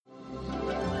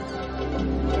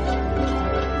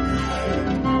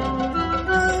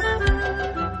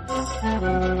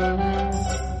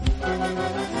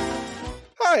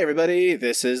Hi, everybody.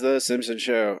 This is The Simpsons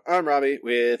Show. I'm Robbie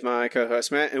with my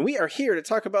co-host Matt, and we are here to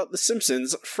talk about The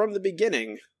Simpsons from the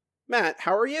beginning. Matt,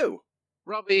 how are you?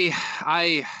 Robbie,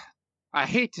 I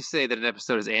hate to say that an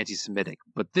episode is anti-Semitic,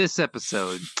 but this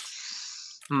episode,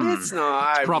 It's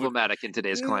not. it's problematic in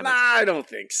today's climate. Nah, I don't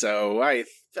think so.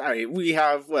 We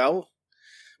have our,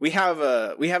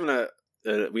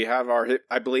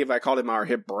 I believe I called him our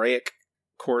Hebraic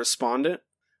correspondent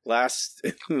last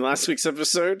week's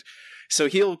episode. So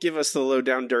he'll give us the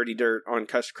lowdown dirty dirt on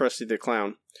Krusty the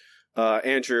Clown.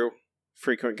 Andrew,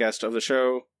 frequent guest of the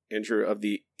show, Andrew of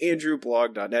the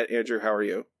AndrewBlog.net. Andrew, how are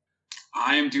you?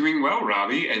 I am doing well,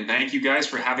 Robbie, and thank you guys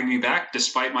for having me back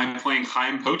despite my playing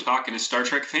Chaim Potok in a Star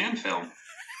Trek fan film.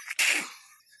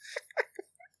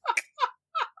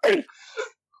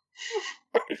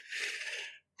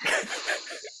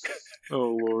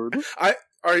 Oh, Lord.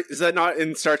 Is that not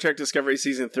in Star Trek Discovery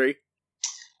Season 3?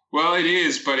 Well, it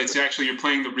is, but it's actually you're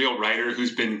playing the real writer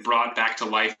who's been brought back to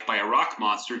life by a rock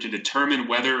monster to determine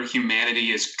whether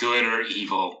humanity is good or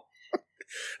evil.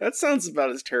 That sounds about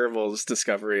as terrible as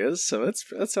Discovery is, so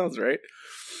that sounds right.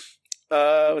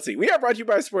 Let's see. We are brought to you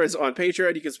by Sports on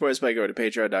Patreon. You can support us by going to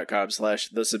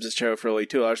patreon.com/The Simpsons Show for only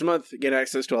 $2 a month. Get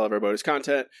access to all of our bonus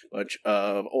content, a bunch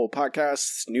of old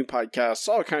podcasts, new podcasts,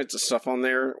 all kinds of stuff on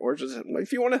there. Or just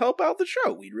if you want to help out the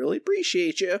show, we'd really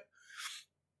appreciate you.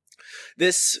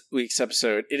 This week's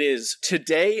episode, it is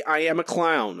Today I Am a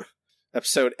Clown,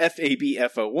 episode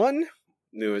FABF01.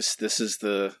 This is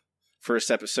the first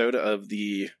episode of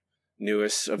the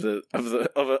newest of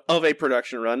a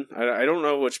production run. I don't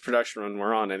know which production run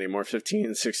we're on anymore.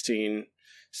 15, 16,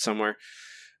 somewhere.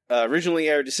 Originally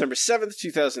aired December 7th,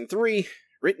 2003.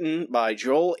 Written by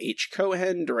Joel H.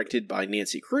 Cohen, directed by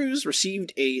Nancy Cruz,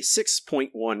 received a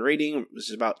 6.1 rating, which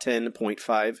is about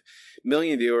 10.5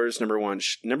 million viewers. Number one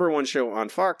show on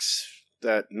Fox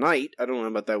that night. I don't know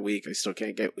about that week. I still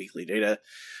can't get weekly data.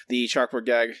 The chalkboard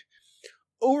gag,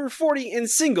 over 40 and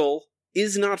single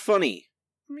is not funny.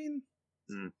 I mean,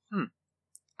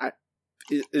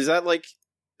 is that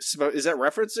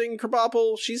referencing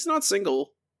Krabappel? She's not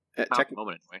single. Not at the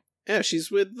moment, anyway. Yeah,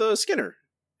 she's with Skinner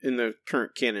in the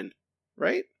current canon,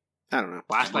 right? I don't know.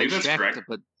 Last night checked,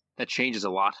 but that changes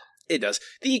a lot. It does.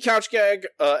 The couch gag,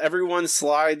 everyone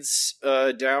slides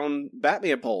down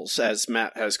Batman poles, as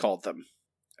Matt has called them.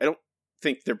 I don't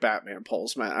think they're Batman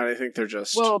poles, Matt. I think they're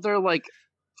just... Well, they're like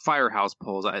firehouse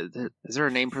poles. Is there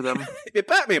a name for them?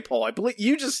 Batman pole. I believe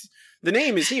you just... The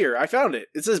name is here. I found it.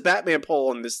 It says Batman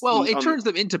pole on this... Well, it turns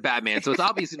them into Batman, so it's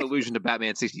obviously an allusion to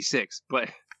Batman 66, but...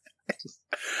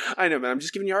 I know, man. I'm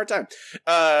just giving you a hard time.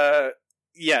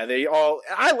 Yeah, they all...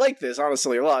 I like this,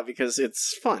 honestly, a lot, because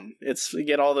it's fun. You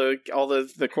get all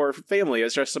the core family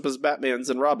is dressed up as Batmans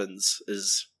and Robins.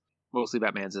 Mostly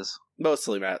Batmans is.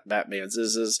 Mostly Batmans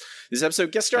is. This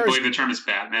episode guest stars... I believe the term is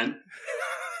Batman.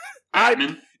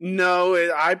 Batman?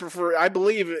 I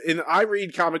believe I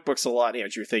read comic books a lot,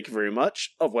 Andrew. Thank you very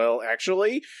much. Oh, well,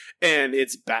 actually. And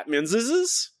it's Batman's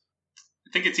is.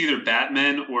 I think it's either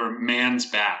Batman or Man's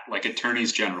Bat, like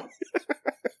Attorneys General.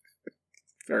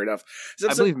 Fair enough.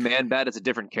 I believe Man Bat is a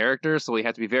different character, so we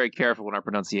have to be very careful in our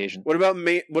pronunciation. What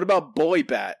about Boy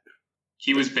Bat?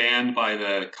 He was banned by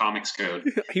the Comics Code.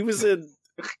 He was in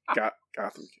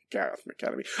Gotham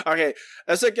Academy. Okay,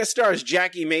 as a guest stars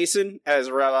Jackie Mason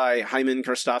as Rabbi Hyman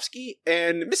Krustovsky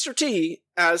and Mr. T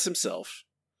as himself.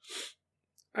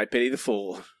 I pity the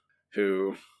fool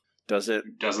who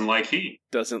doesn't like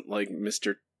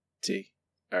Mr. T.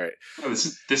 All right. Oh,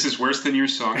 this is worse than your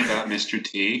song about Mr.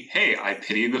 T. Hey, I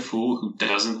pity the fool who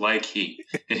doesn't like heat.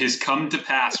 It has come to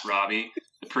pass, Robbie.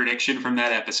 The prediction from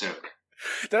that episode.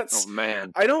 Oh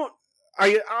man. The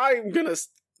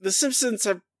Simpsons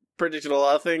have predicted a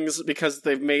lot of things because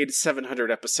they've made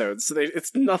 700 episodes. So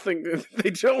it's nothing. They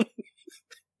don't.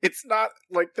 It's not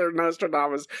like they're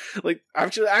Nostradamus. Like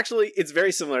actually, it's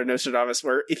very similar to Nostradamus,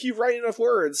 where if you write enough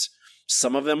words,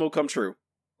 some of them will come true.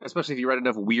 Especially if you write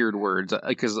enough weird words,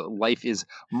 because life is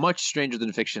much stranger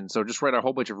than fiction. So just write a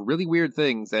whole bunch of really weird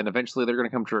things, and eventually they're going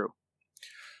to come true.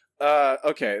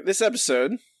 Okay, this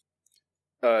episode,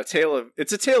 it's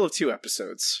a tale of two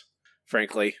episodes,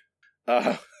 frankly.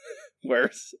 Where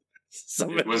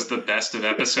it was the best of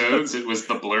episodes. It was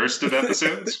the blurst of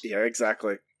episodes. Yeah,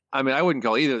 exactly. I mean, I wouldn't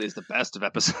call either of these the best of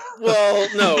episodes. Well,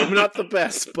 no, not the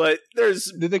best, but there's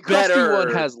the better. Krusty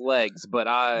one has legs, but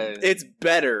it's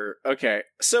better. Okay,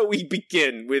 so we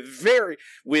begin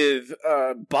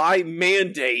by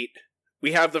mandate.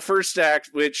 We have the first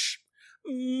act, which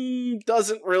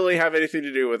doesn't really have anything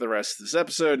to do with the rest of this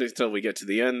episode until we get to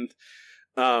the end.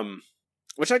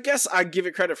 which I guess I give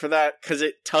it credit for that because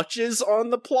it touches on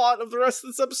the plot of the rest of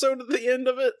this episode at the end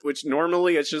of it, which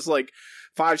normally it's just like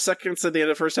 5 seconds at the end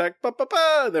of the first act,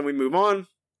 then we move on.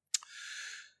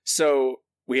 So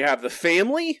we have the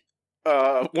family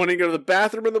wanting to go to the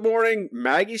bathroom in the morning.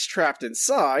 Maggie's trapped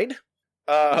inside.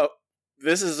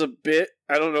 This is a bit,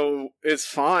 I don't know, it's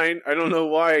fine. I don't know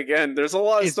why, again. There's a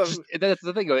lot of stuff. That's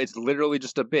the thing, though. It's literally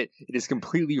just a bit. It is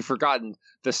completely forgotten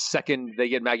the second they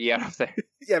get Maggie out of there.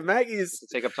 Yeah, Maggie's...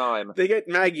 Take up time. They get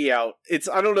Maggie out.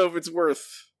 I don't know if it's worth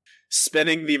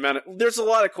spending the amount of... There's a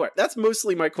lot of questions. That's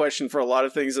mostly my question for a lot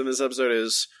of things in this episode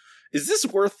is this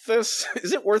worth this?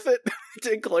 Is it worth it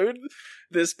to include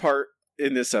this part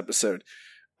in this episode?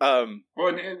 Well,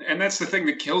 and that's the thing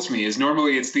that kills me is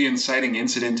normally it's the inciting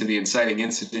incident to the inciting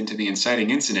incident to the inciting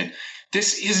incident.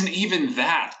 This isn't even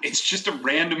that. It's just a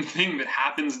random thing that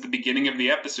happens at the beginning of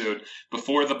the episode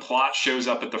before the plot shows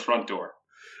up at the front door.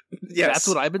 Yes. That's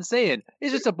what I've been saying.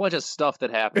 It's just a bunch of stuff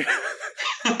that happens.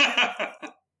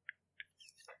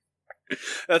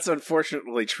 That's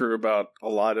unfortunately true about a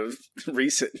lot of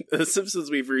recent Simpsons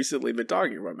we've recently been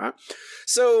talking about, Matt.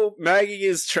 So Maggie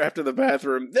is trapped in the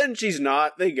bathroom. Then she's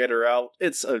not. They get her out.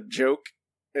 It's a joke.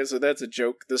 And so that's a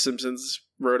joke the Simpsons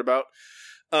wrote about.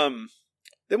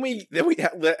 Then we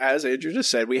have, as Andrew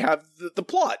just said, we have the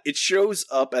plot. It shows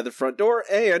up at the front door,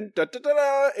 and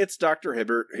it's Dr.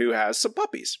 Hibbert who has some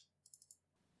puppies.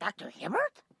 Dr.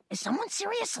 Hibbert? Is someone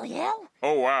seriously ill?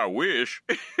 Oh, I wish.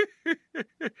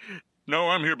 No,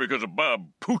 I'm here because of Bob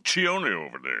Puccione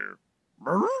over there.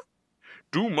 Brr?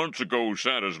 2 months ago,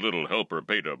 Santa's little helper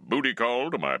paid a booty call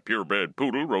to my purebred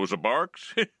poodle, Rosa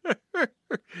Barks.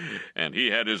 And he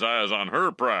had his eyes on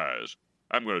her prize.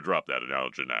 I'm going to drop that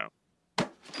analogy now.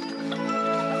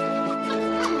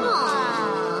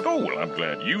 Oh, well, I'm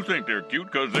glad you think they're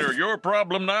cute, because they're your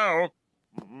problem now.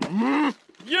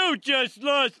 You just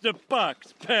lost the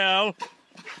box, pal.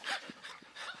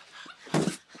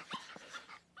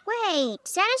 Wait,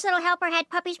 Santa's little helper had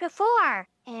puppies before,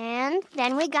 and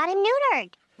then we got him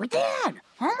neutered. We did.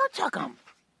 Homer took him.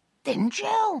 Didn't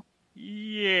you?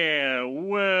 Yeah,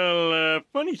 well,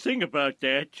 funny thing about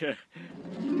that.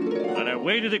 On our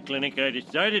way to the clinic, I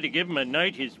decided to give him a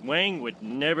night his Wang would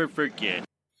never forget.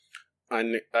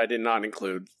 I did not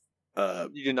include...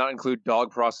 You did not include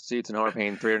dog prostitutes and Homer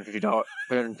paying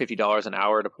 $350 an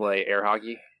hour to play air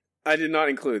hockey? I did not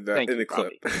include that in the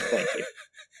clip. Thank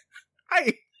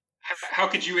you. How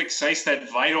could you excise that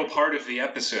vital part of the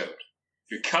episode?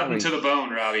 You're cutting to the bone,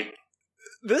 Robbie.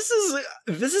 This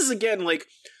is again like,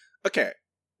 okay.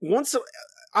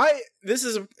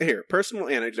 Personal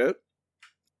anecdote.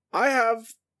 I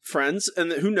have friends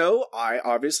who know I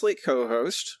obviously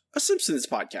co-host a Simpsons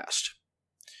podcast,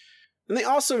 and they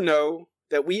also know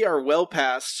that we are well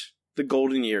past the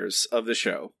golden years of the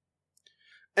show.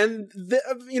 And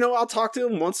I'll talk to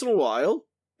them once in a while.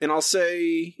 And I'll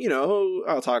say,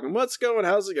 I'll talk about what's going,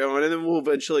 how's it going, and then we'll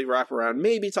eventually wrap around,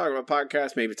 maybe talk about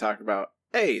podcasts, maybe talk about,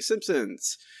 hey,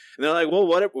 Simpsons. And they're like, well,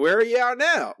 where are you at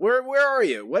now? Where are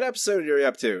you? What episode are you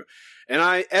up to?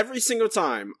 And every single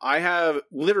time, I have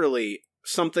literally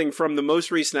something from the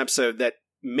most recent episode that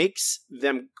makes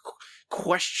them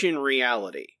question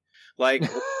reality. Like,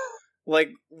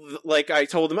 like I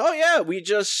told them, oh yeah, we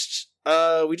just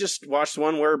watched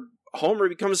one where Homer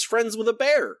becomes friends with a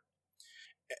bear.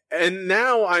 And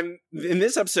now I'm in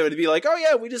this episode to be like, oh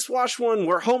yeah, we just watched one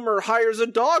where Homer hires a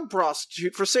dog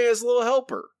prostitute for Santa's little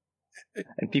helper.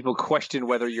 And people question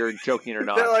whether you're joking or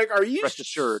not. They're like, are you... Rest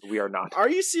assured, we are not. Are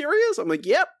you serious? I'm like,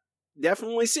 yep,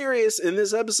 definitely serious. In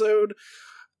this episode,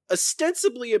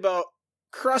 ostensibly about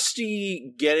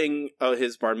Krusty getting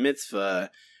his bar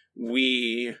mitzvah,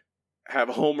 we have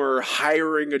Homer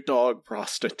hiring a dog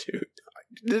prostitute.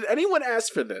 Did anyone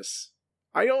ask for this?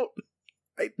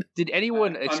 Did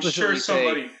anyone explicitly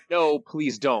say, no,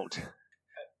 please don't?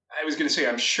 I was going to say,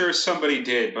 I'm sure somebody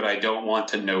did, but I don't want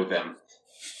to know them.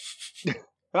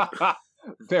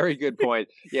 Very good point.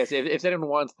 Yes, if anyone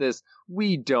wants this,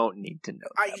 we don't need to know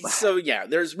them. So yeah,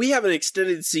 we have an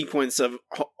extended sequence of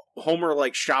Homer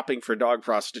like shopping for dog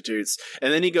prostitutes,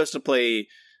 and then he goes to play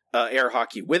air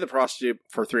hockey with a prostitute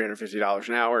for $350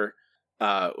 an hour.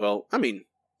 Well, I mean,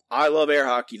 I love air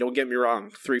hockey. Don't get me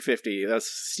wrong. $350, that's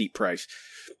a steep price.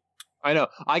 I know.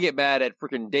 I get mad at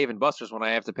freaking Dave and Buster's when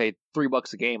I have to pay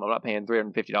 $3 a game. I'm not paying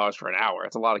 $350 for an hour.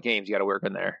 It's a lot of games you got to work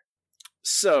in there.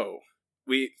 So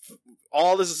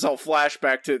all this is all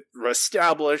flashback to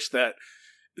establish that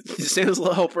Santa's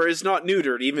little helper is not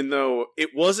neutered, even though it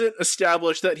wasn't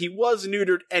established that he was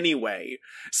neutered anyway.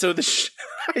 So the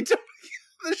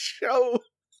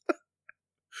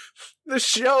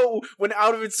show went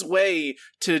out of its way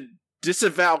to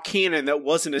disavow canon that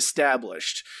wasn't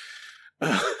established.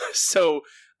 There's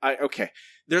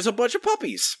a bunch of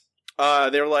puppies.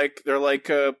 They're like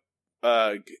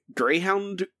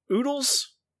greyhound oodles.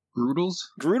 Groodles?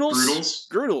 Groodles.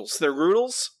 They're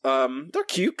Groodles. They're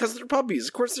cute because they're puppies.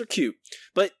 Of course they're cute.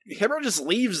 But Hibbert just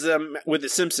leaves them with the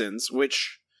Simpsons,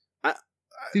 which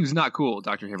seems not cool,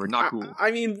 Dr. Hibbert. Not cool.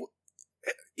 I mean,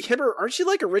 Hibbert, aren't you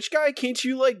like a rich guy? Can't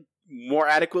you like more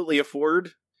adequately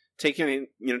afford taking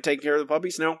care of the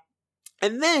puppies? No.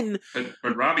 And then,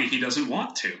 but Robbie, he doesn't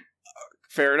want to.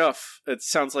 Fair enough. It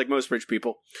sounds like most rich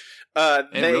people. It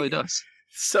really does.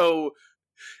 So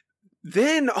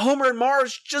then Homer and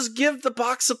Marge just give the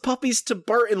box of puppies to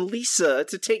Bart and Lisa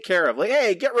to take care of. Like,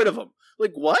 hey, get rid of them.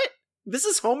 Like, what? This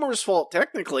is Homer's fault,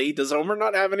 technically. Does Homer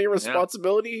not have any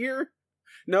responsibility here?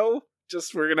 No?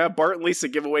 Just we're going to have Bart and Lisa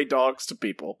give away dogs to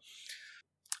people.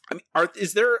 I mean,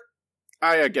 is there...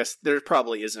 I guess there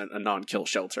probably isn't a non-kill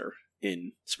shelter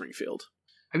in Springfield.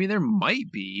 I mean, there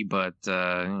might be, but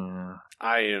I'm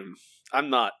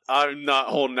not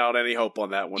holding out any hope on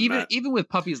that one. Even with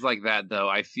puppies like that, though,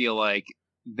 I feel like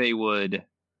they would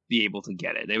be able to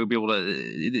get it. They would be able to,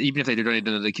 even if they don't need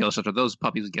the kill shelter, those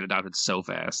puppies would get adopted so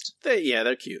fast.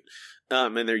 They're cute,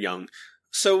 and they're young.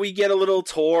 So we get a little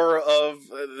tour of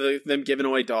them giving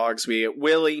away dogs. We get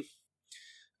Willie.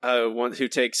 One who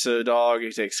takes a dog.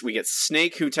 We get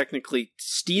Snake, who technically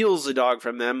steals a dog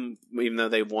from them, even though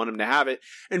they want him to have it.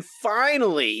 And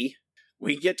finally,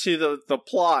 we get to the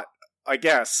plot, I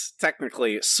guess,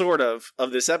 technically, sort of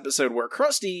this episode, where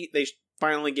Krusty, they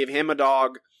finally give him a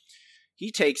dog.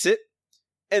 He takes it,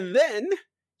 and then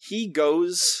he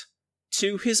goes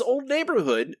to his old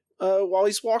neighborhood while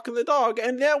he's walking the dog,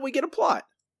 and now we get a plot.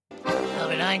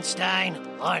 Albert Einstein,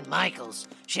 Lorne Michaels,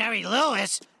 Sherry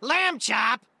Lewis, Lamb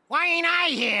Chop. Why ain't I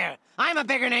here? I'm a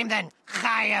bigger name than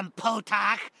Chaim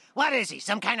Potok. What is he,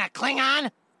 some kind of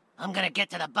Klingon? I'm gonna get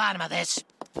to the bottom of this.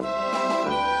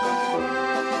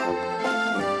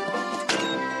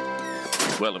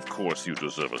 Well, of course you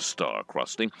deserve a star,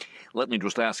 Krusty. Let me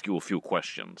just ask you a few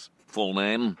questions. Full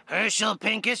name? Herschel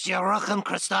Pincus Yerucham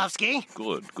Krustovsky.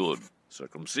 Good.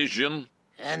 Circumcision?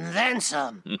 And then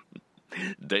some.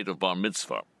 Date of bar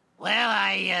mitzvah?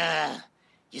 Well,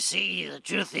 you see, the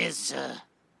truth is,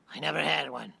 I never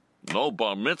had one. No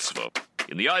bar mitzvah?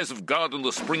 In the eyes of God and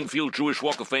the Springfield Jewish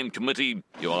Walk of Fame Committee,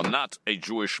 you are not a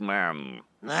Jewish man.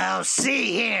 Now,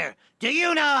 see here. Do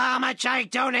you know how much I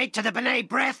donate to the B'nai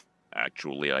B'rith?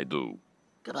 Actually, I do.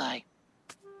 Goodbye.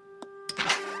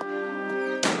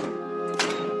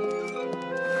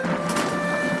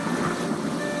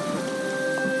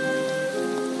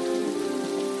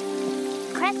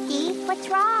 Krusty, what's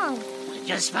wrong? I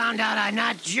just found out I'm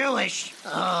not Jewish.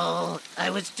 Oh,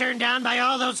 I was turned down by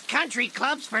all those country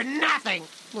clubs for nothing.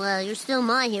 Well, you're still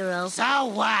my hero. So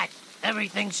what?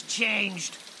 Everything's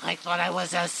changed. I thought I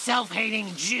was a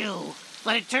self-hating Jew,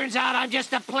 but it turns out I'm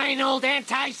just a plain old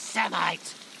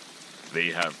anti-Semite.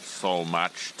 We have so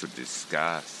much to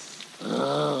discuss.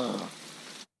 Ugh.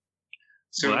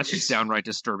 So that's just downright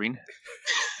disturbing.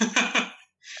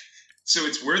 So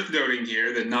it's worth noting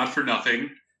here that not for nothing,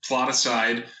 plot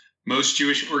aside, most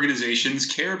Jewish organizations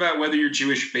care about whether you're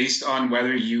Jewish based on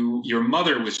whether your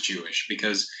mother was Jewish,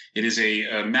 because it is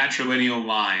a matrilineal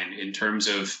line in terms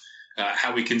of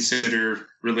how we consider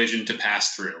religion to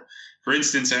pass through. For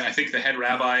instance, I think the head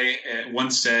rabbi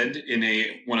once said in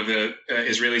one of the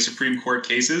Israeli Supreme Court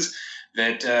cases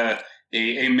that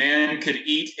a man could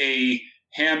eat a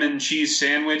ham and cheese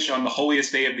sandwich on the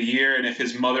holiest day of the year, and if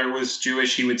his mother was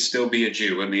Jewish, he would still be a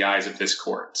Jew in the eyes of this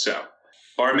court. So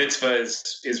bar mitzvah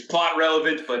is plot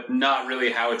relevant, but not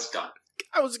really how it's done.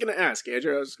 I was gonna ask,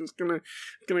 Andrew. I was just gonna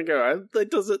go.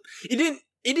 It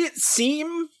didn't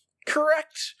seem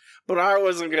correct, but I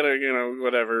wasn't gonna,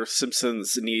 whatever.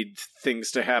 Simpsons need things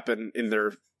to happen in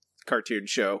their cartoon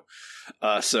show.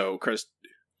 So, Chris,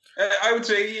 I would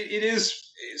say it is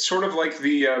sort of like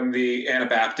the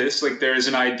Anabaptists. Like, there is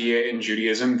an idea in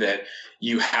Judaism that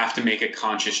you have to make a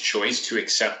conscious choice to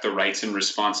accept the rights and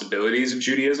responsibilities of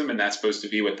Judaism, and that's supposed to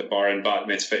be what the bar and bat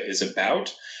mitzvah is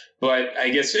about. But I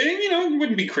guess, it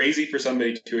wouldn't be crazy for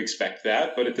somebody to expect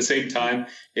that, but at the same time,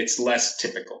 it's less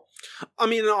typical. I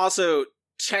mean, also,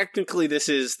 technically, this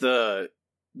is the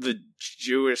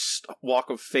Jewish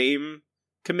Walk of Fame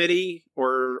committee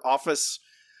or office,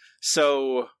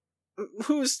 so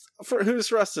who's for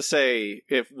us to say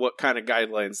what kind of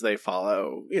guidelines they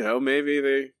follow?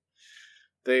 Maybe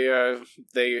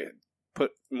they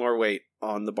put more weight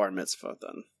on the bar mitzvah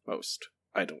than most.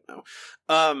 I don't know.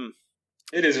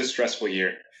 It is a stressful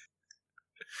year.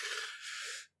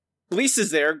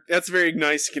 Lisa's there. That's very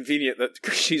nice, convenient that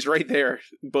she's right there.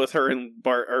 Both her and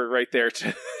Bart are right there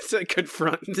to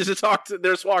confront, to talk to.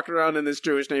 They're just walking around in this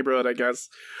Jewish neighborhood, I guess,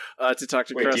 to talk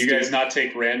to Krusty. Wait, do you guys not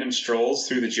take random strolls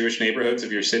through the Jewish neighborhoods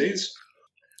of your cities?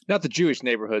 Not the Jewish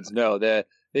neighborhoods, no.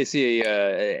 They see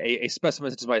a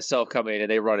specimen such as myself coming in and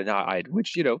they run and hide,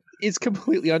 which, is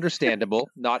completely understandable.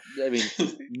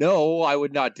 No, I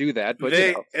would not do that. But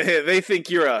they think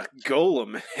you're a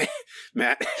golem,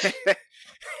 Matt.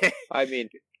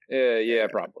 Yeah,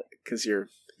 probably. Because you're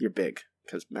big.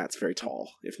 Because Matt's very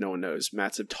tall. If no one knows,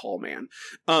 Matt's a tall man.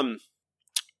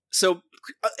 So,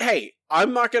 hey,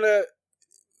 I'm not gonna...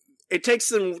 It takes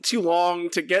them too long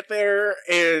to get there,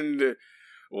 and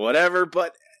whatever,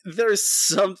 but there's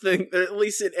something... At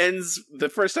least it ends... The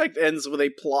first act ends with a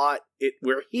plot.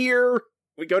 We're here.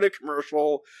 We go to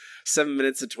commercial. 7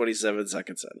 minutes and 27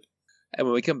 seconds in. And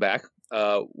when we come back,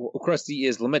 Krusty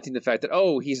is lamenting the fact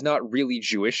that, he's not really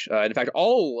Jewish. In fact,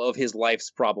 all of his life's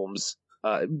problems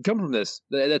come from this.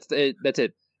 That's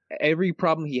it. Every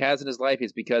problem he has in his life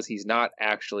is because he's not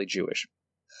actually Jewish.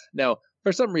 Now,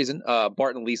 for some reason,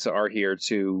 Bart and Lisa are here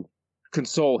to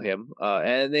console him,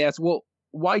 and they ask, well,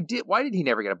 why did he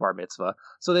never get a bar mitzvah?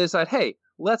 So they decide, hey,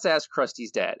 let's ask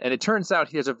Krusty's dad. And it turns out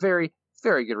he has a very,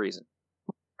 very good reason.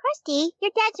 Krusty,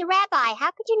 your dad's a rabbi. How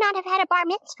could you not have had a bar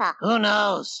mitzvah? Who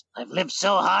knows? I've lived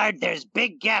so hard, there's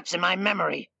big gaps in my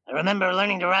memory. I remember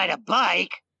learning to ride a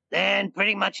bike, then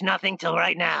pretty much nothing till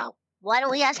right now. Why don't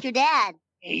we ask your dad?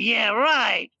 Yeah,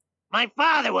 right. My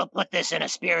father will put this in a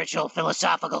spiritual,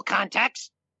 philosophical context.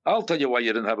 I'll tell you why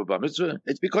you didn't have a bar mitzvah.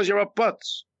 It's because you're a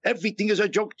putz. Everything is a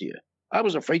joke to you. I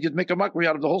was afraid you'd make a mockery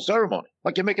out of the whole ceremony,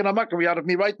 like you're making a mockery out of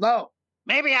me right now.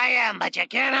 Maybe I am, but you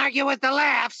can't argue with the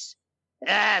laughs.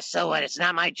 So what? It's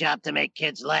not my job to make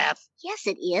kids laugh. Yes,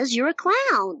 it is. You're a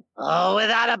clown. Oh,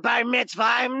 without a bar mitzvah,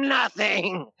 I'm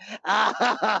nothing.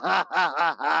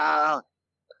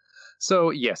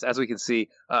 So, yes, as we can see,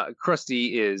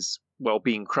 Krusty is,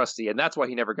 being Krusty, and that's why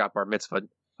he never got bar mitzvah,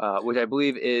 which I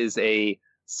believe is a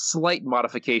slight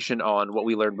modification on what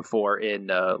we learned before in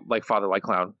Like Father, Like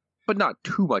Clown, but not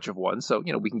too much of one, so,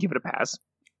 we can give it a pass.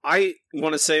 I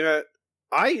want to say that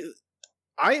I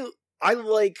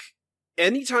like...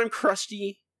 Anytime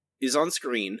Krusty is on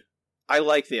screen, I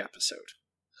like the episode.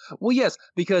 Well, yes,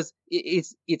 because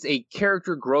it's a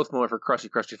character growth moment for Krusty.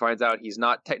 Krusty finds out he's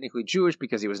not technically Jewish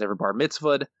because he was never bar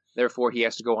mitzvahed. Therefore, he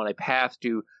has to go on a path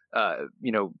to,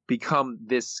 become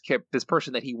this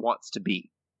person that he wants to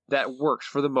be. That works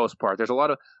for the most part. There's a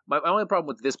lot of... My only problem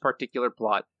with this particular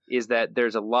plot is that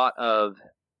there's a lot of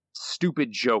stupid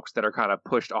jokes that are kind of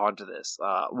pushed onto this.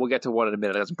 We'll get to one in a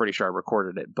minute. I'm pretty sure I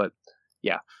recorded it, but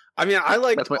yeah. I mean,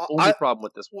 that's my only problem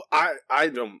with this one. I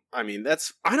don't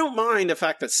mind the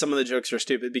fact that some of the jokes are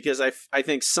stupid because I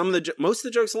think most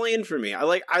of the jokes land for me. I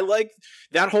like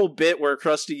that whole bit where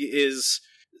Krusty is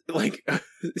like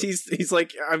he's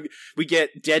like we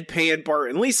get deadpan Bart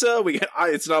and Lisa. We get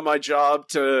it's not my job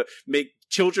to make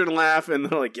children laugh, and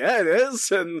they're like, yeah, it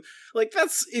is, and like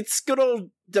it's good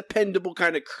old dependable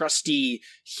kind of Krusty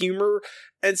humor,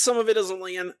 and some of it doesn't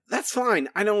land. That's fine.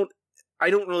 I don't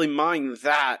really mind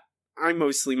that. I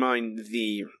mostly mind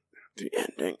the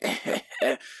ending.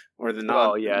 Or the non...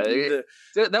 Oh, yeah.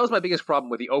 That was my biggest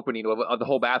problem with the opening of the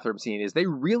whole bathroom scene, is they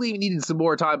really needed some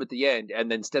more time at the end,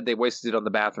 and instead they wasted it on the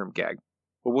bathroom gag.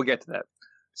 But we'll get to that.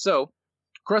 So,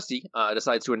 Krusty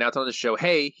decides to announce on the show,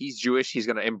 hey, he's Jewish, he's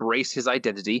going to embrace his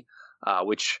identity,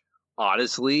 which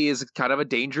honestly is kind of a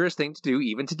dangerous thing to do,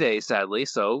 even today, sadly,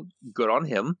 so good on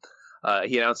him.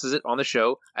 He announces it on the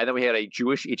show, and then we had a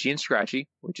Jewish Itchy and Scratchy,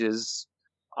 which is...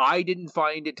 I didn't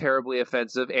find it terribly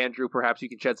offensive. Andrew, perhaps you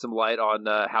can shed some light on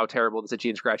how terrible this Itchy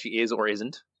and Scratchy is or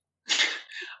isn't.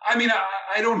 I mean,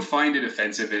 I don't find it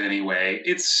offensive in any way.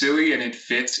 It's silly, and it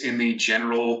fits in the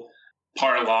general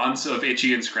parlance of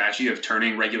Itchy and Scratchy, of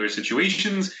turning regular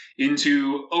situations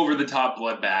into over-the-top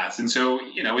bloodbaths. And so,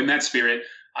 in that spirit...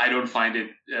 I don't find it...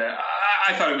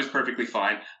 I thought it was perfectly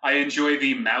fine. I enjoy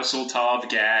the Mausel Tov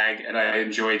gag, and I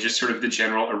enjoy just sort of the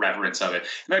general irreverence of it.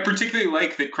 And I particularly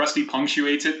like that Krusty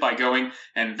punctuates it by going,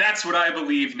 and that's what I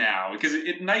believe now, because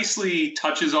it nicely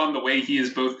touches on the way he is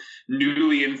both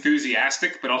noodly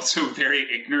enthusiastic, but also very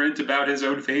ignorant about his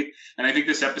own faith. And I think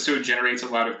this episode generates a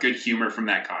lot of good humor from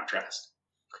that contrast.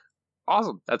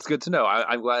 Awesome. That's good to know.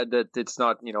 I'm glad that it's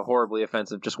not, horribly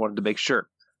offensive. Just wanted to make sure.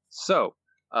 So,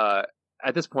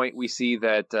 at this point, we see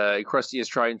that Krusty is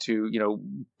trying to,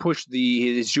 push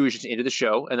his Jewishness into the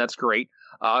show, and that's great.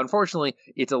 Unfortunately,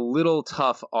 it's a little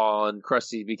tough on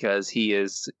Krusty because he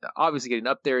is obviously getting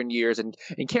up there in years and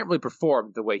can't really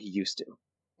perform the way he used to.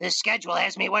 This schedule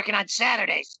has me working on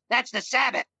Saturdays. That's the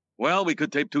Sabbath. Well, we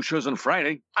could tape 2 shows on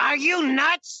Friday. Are you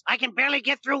nuts? I can barely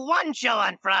get through one show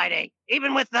on Friday,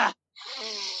 even with the,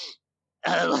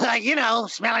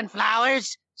 smelling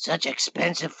flowers. Such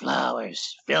expensive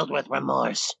flowers, filled with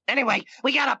remorse. Anyway,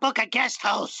 we gotta book a guest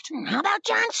host. How about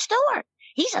Jon Stewart?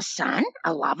 He's a son,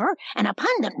 a lover, and a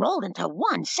pundit rolled into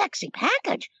one sexy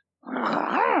package.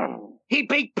 He'd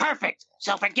be perfect,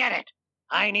 so forget it.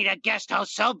 I need a guest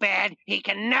host so bad he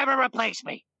can never replace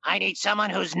me. I need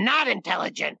someone who's not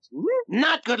intelligent,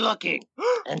 not good-looking,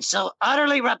 and so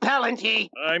utterly repellent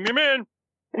I'm your man.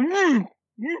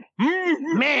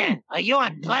 Man, are you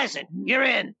unpleasant? You're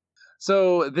in.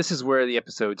 So this is where the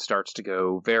episode starts to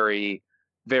go very,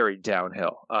 very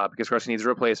downhill, because Krusty needs a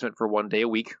replacement for 1 day a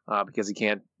week, because he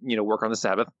can't, work on the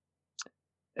Sabbath.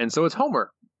 And so it's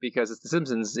Homer, because it's The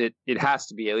Simpsons. It has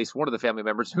to be at least one of the family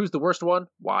members. Who's the worst one?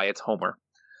 Why, it's Homer.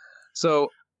 So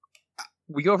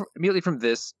we go immediately from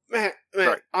this. Man,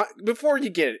 before you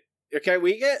get it, okay,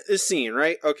 we get this scene,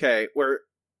 right? Okay, where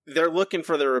they're looking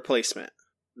for the replacement.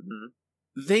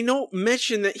 Mm-hmm. They don't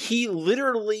mention that he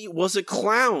literally was a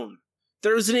clown.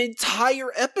 There's an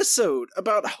entire episode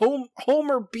about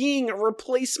Homer being a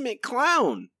replacement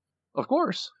clown. Of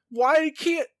course. Why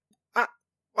can't...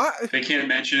 They can't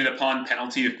mention it upon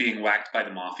penalty of being whacked by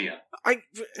the mafia.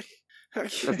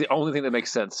 That's the only thing that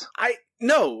makes sense.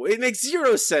 No, it makes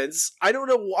zero sense. I don't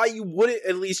know why you wouldn't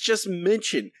at least just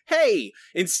mention, hey,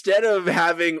 instead of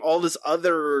having all this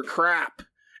other crap.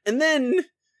 And then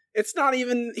it's not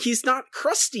even, he's not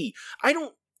Krusty. I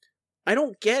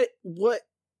don't get what,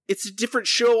 it's a different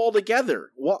show altogether.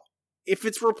 What if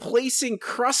it's replacing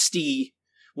Krusty?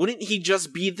 Wouldn't he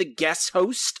just be the guest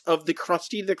host of the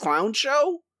Krusty the Clown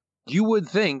show? You would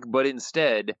think, but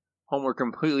instead, Homer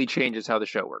completely changes how the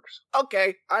show works.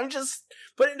 Okay, I'm just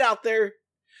putting it out there.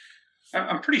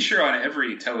 I'm pretty sure on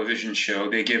every television show,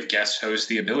 they give guest hosts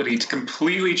the ability to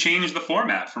completely change the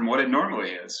format from what it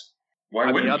normally is. Why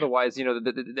wouldn't you? Otherwise,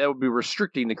 that would be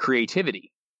restricting the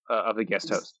creativity of the guest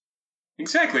host.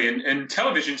 Exactly, and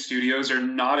television studios are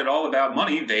not at all about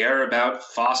money. They are about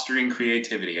fostering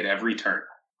creativity at every turn.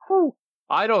 Whew.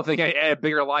 I don't think a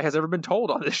bigger lie has ever been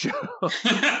told on this show.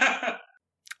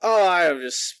 I'm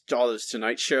just all those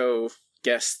Tonight Show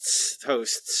guests,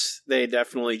 hosts. They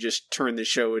definitely just turn the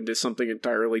show into something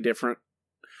entirely different.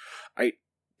 I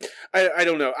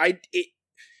don't know.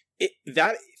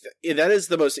 That is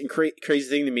the most crazy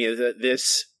thing to me, is that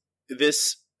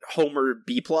this Homer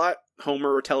B-plot,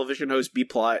 Homer television host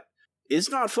B-plot, is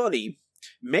not funny,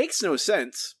 makes no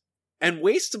sense, and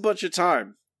wastes a bunch of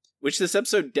time, which this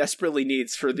episode desperately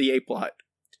needs for the A-plot.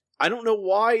 I don't know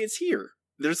why it's here.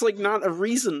 There's not a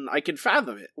reason I can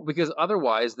fathom it. Because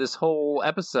otherwise, this whole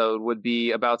episode would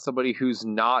be about somebody who's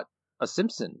not a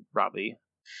Simpson, Robbie.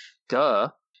 Duh.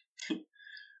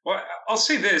 Well, I'll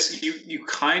say this. You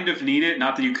kind of need it.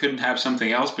 Not that you couldn't have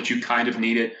something else, but you kind of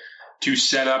need it to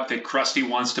set up that Krusty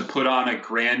wants to put on a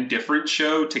grand different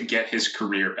show to get his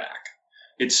career back.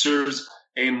 It serves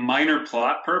a minor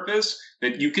plot purpose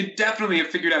that you could definitely have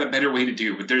figured out a better way to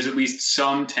do, but there's at least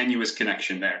some tenuous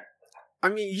connection there. I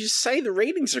mean, you say the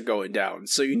ratings are going down,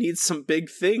 so you need some big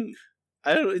thing.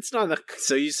 It's not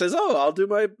so he says, "Oh,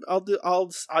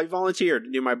 I volunteer to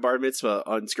do my bar mitzvah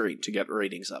on screen to get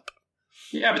ratings up."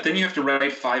 Yeah, but then you have to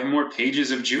write 5 more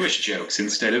pages of Jewish jokes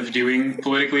instead of doing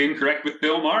politically incorrect with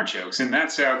Bill Maher jokes, and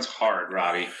that sounds hard,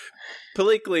 Robbie.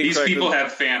 These people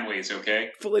have families,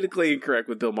 okay? Politically incorrect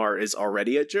with Bill Maher is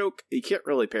already a joke. You can't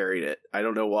really parody it. I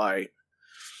don't know why.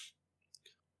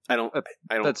 I don't.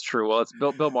 That's true. Well, it's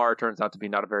Bill Maher turns out to be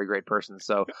not a very great person.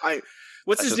 So,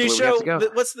 what's his new show?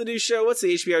 What's the new show? What's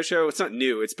the HBO show? It's not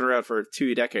new. It's been around for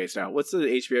 2 decades now. What's the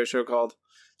HBO show called?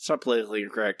 It's not politically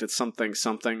incorrect. It's something.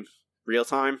 Real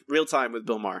time with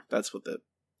Bill Maher. That's what the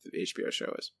HBO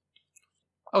show is.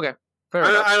 Okay, fair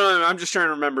enough. I don't know. I'm just trying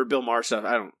to remember Bill Maher stuff.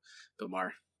 Bill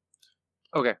Maher.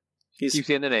 Okay. Keep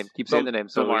saying the name.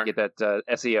 So we get that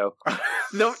SEO.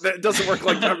 No, that doesn't work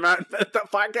like that, Matt.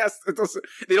 That podcast, it doesn't.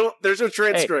 There's no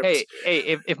transcript.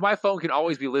 Hey! If my phone can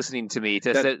always be listening to me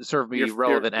to serve me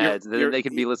relevant ads, then they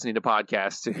can be listening to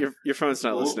podcasts too. Your phone's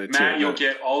not listening. Matt, you'll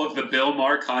get all of the Bill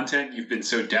Maher content you've been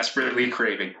so desperately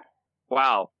craving.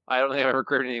 Wow, I don't think I've ever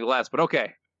craved anything less, but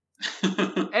okay.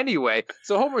 Anyway,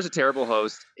 so Homer's a terrible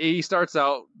host. He starts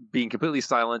out being completely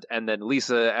silent, and then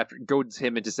Lisa goads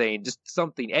him into saying just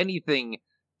anything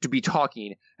to be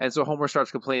talking. And so Homer starts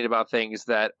complaining about things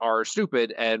that are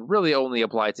stupid and really only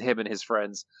apply to him and his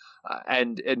friends.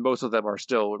 And most of them are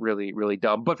still really, really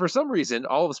dumb. But for some reason,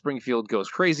 all of Springfield goes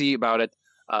crazy about it.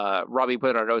 Robbie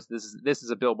put in our notes, this is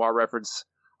a Bill Maher reference.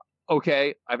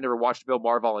 Okay, I've never watched Bill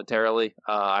Maher voluntarily.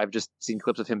 I've just seen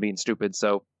clips of him being stupid,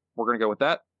 so we're going to go with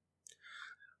that.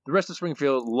 The rest of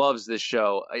Springfield loves this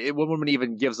show. One woman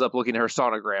even gives up looking at her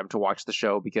sonogram to watch the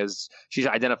show because she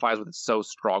identifies with it so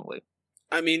strongly.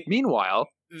 I mean, meanwhile,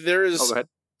 there is go ahead.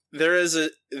 there is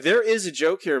a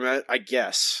joke here, Matt. I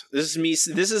guess this is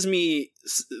me.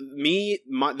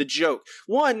 The joke.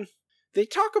 One, they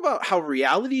talk about how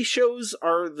reality shows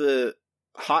are the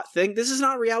hot thing. This is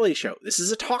not a reality show. This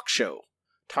is a talk show.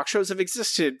 Talk shows have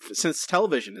existed since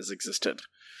television has existed.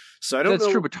 So I don't know.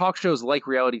 That's true, but talk shows like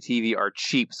reality TV are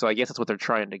cheap, so I guess that's what they're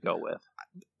trying to go with.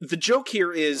 The joke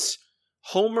here is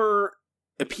Homer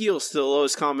appeals to the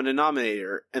lowest common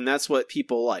denominator, and that's what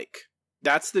people like.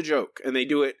 That's the joke, and they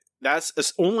do it. That's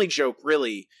the only joke,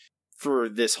 really, for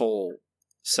this whole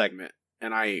segment.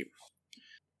 And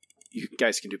you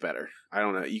guys can do better. I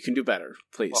don't know. You can do better,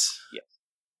 please. Well, yes.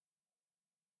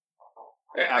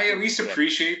 I at least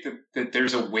appreciate that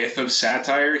there's a whiff of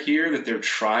satire here, that they're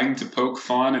trying to poke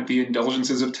fun at the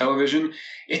indulgences of television.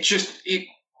 It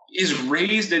is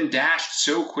raised and dashed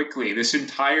so quickly. This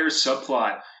entire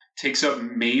subplot takes up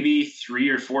maybe 3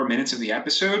 or 4 minutes of the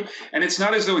episode, and it's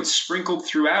not as though it's sprinkled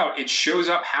throughout. It shows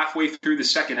up halfway through the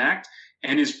second act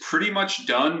and is pretty much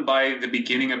done by the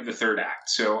beginning of the third act.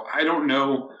 So I don't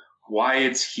know why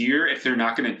it's here if they're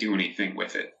not going to do anything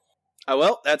with it.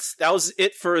 Well, that was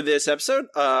it for this episode.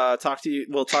 We'll talk to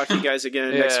you guys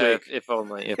again next week. If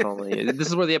only. This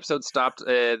is where the episode stopped.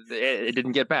 It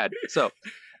didn't get bad. So,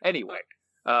 anyway.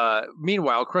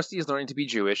 Meanwhile, Krusty is learning to be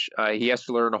Jewish. He has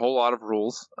to learn a whole lot of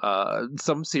rules.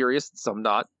 Some serious, some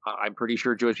not. I'm pretty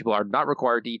sure Jewish people are not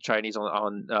required to eat Chinese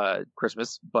on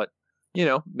Christmas, but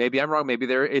maybe I'm wrong. Maybe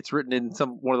it's written in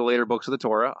one of the later books of the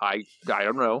Torah. I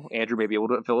don't know. Andrew may be able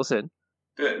to fill us in.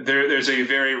 There's a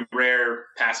very rare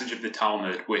passage of the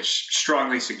Talmud which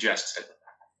strongly suggests it.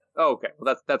 Oh, okay.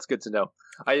 Well, that's good to know.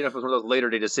 I didn't know if it was one of those later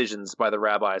day decisions by the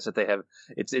rabbis that they have.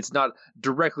 It's not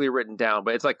directly written down,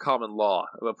 but it's like common law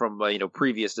from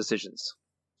previous decisions.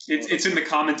 It's in the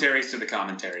commentaries to the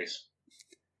commentaries.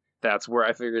 That's where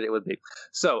I figured it would be.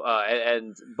 So,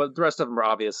 but the rest of them are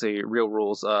obviously real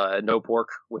rules. No pork,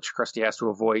 which Krusty has to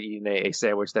avoid eating a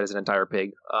sandwich that is an entire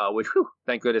pig. Which,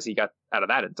 thank goodness he got out of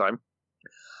that in time.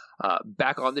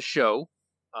 Back on the show,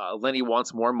 Lenny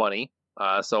wants more money,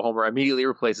 so Homer immediately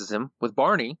replaces him with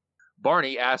Barney.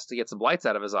 Barney asks to get some lights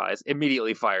out of his eyes,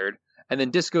 immediately fired, and then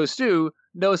Disco Stew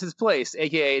knows his place,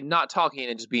 aka not talking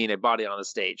and just being a body on the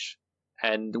stage.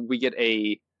 And we get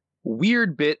a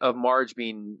weird bit of Marge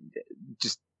being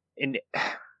just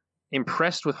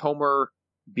impressed with Homer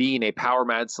being a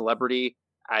power-mad celebrity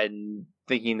and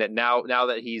thinking that now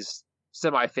that he's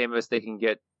semi-famous, they can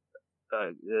get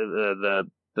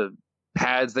the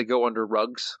pads that go under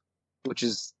rugs, which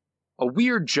is a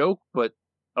weird joke, but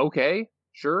okay,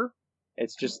 sure.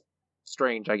 It's just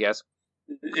strange, I guess.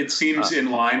 It seems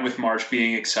in line with Marge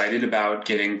being excited about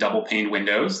getting double pane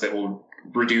windows that will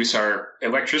reduce our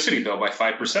electricity bill by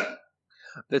 5%.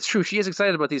 That's true. She is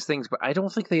excited about these things, but I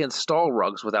don't think they install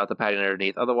rugs without the padding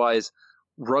underneath. Otherwise,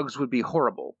 rugs would be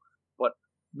horrible. But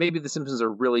maybe the Simpsons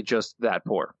are really just that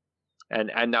poor. And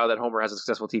now that Homer has a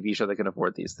successful TV show, they can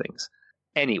afford these things.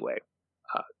 Anyway,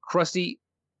 Krusty,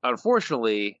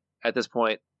 unfortunately, at this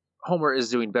point, Homer is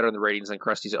doing better in the ratings than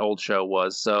Krusty's old show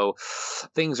was, so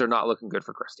things are not looking good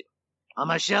for Krusty.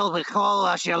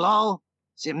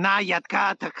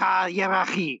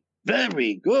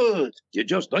 Very good. You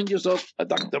just done yourself a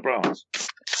Dr. Brown's.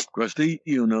 Krusty,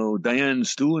 you know Diane,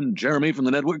 Stu, and Jeremy from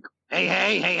the network?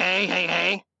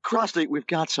 Hey. Krusty, we've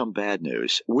got some bad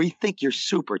news. We think you're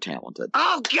super talented.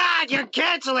 Oh, God, you're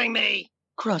canceling me!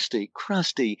 Krusty,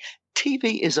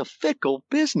 TV is a fickle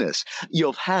business.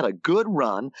 You've had a good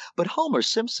run, but Homer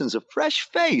Simpson's a fresh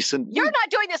face, and You're not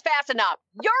doing this fast enough.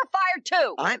 You're fired,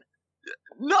 too.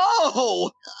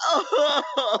 No!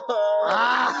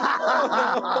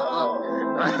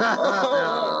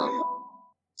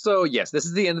 So yes, this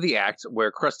is the end of the act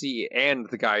where Krusty and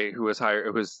the guy who was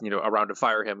around to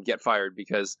fire him get fired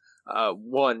because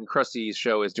one, Krusty's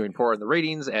show is doing poor in the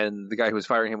ratings, and the guy who was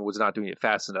firing him was not doing it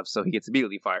fast enough, so he gets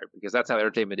immediately fired because that's how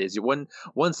entertainment is. One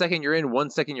second you're in,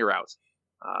 1 second you're out.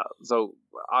 So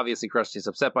obviously Krusty's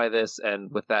upset by this,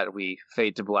 and with that we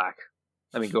fade to black.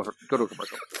 I mean, go to a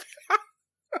commercial.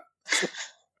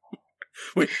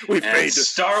 we fade to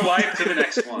star wipe to the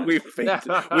next one. we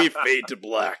fade to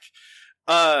black.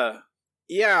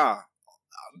 Yeah.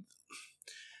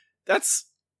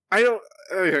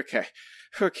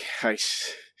 Okay.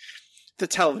 The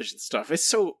television stuff is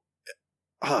so.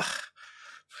 I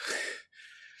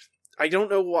don't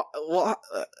know what.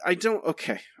 I don't.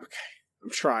 Okay. I'm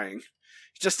trying.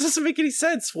 It just doesn't make any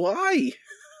sense. Why?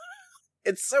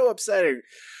 It's so upsetting.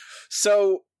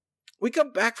 So we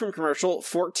come back from commercial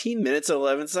 14 minutes and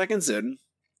 11 seconds in,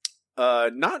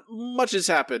 Not much has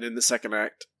happened in the second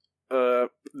act,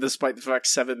 despite the fact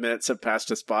 7 minutes have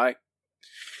passed us by.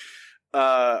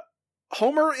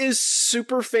 Homer is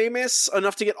super famous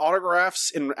enough to get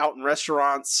autographs out in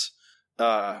restaurants.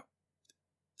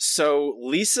 So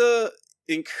Lisa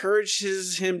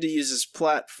encourages him to use his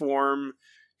platform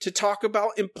to talk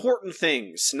about important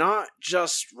things, not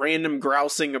just random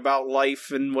grousing about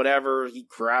life and whatever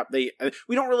crap. We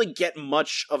don't really get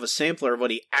much of a sampler of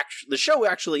what the show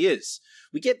actually is.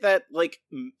 We get that like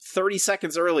 30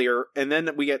 seconds earlier, and then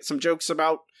we get some jokes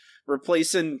about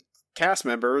replacing cast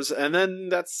members, and then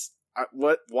that's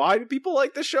why do people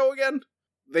like the show again?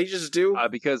 They just do,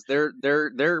 because they're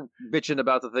bitching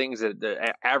about the things that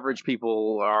the average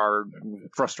people are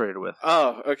frustrated with.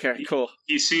 Oh, okay, cool.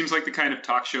 He seems like the kind of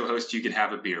talk show host you could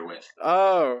have a beer with.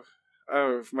 Oh,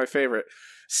 my favorite.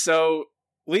 So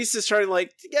Lisa's trying to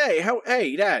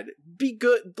hey, Dad, be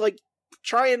good. Like,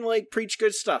 try and preach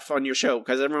good stuff on your show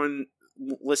because everyone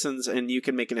listens, and you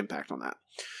can make an impact on that.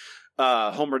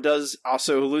 Homer does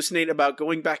also hallucinate about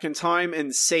going back in time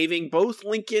and saving both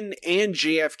Lincoln and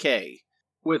JFK.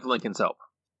 With Lincoln's help.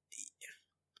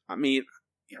 I mean,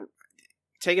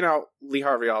 taking out Lee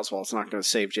Harvey Oswald's not going to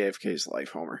save JFK's life,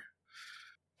 Homer.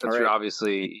 That's right.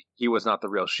 Obviously, he was not the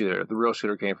real shooter. The real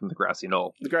shooter came from the grassy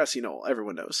knoll. The grassy knoll,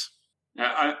 everyone knows.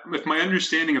 If my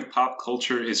understanding of pop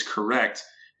culture is correct,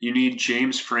 you need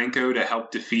James Franco to help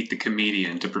defeat the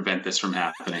comedian to prevent this from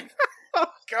happening. Oh,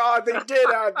 God, they did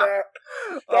add that.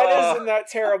 That is in that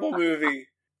terrible movie.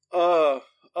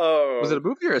 Was it a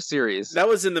movie or a series? That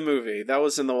was in the movie. That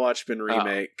was in the Watchmen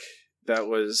remake. That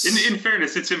was... In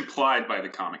fairness, it's implied by the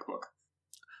comic book.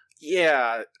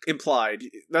 Yeah, implied.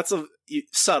 That's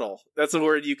subtle. That's a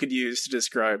word you could use to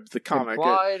describe the comic.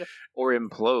 Implied or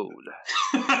implode.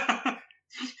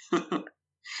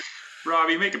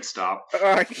 Robbie, make him stop.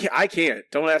 I can't.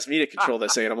 Don't ask me to control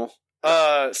this animal.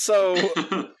 So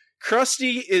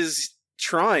Krusty is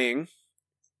trying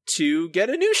to get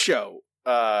a new show.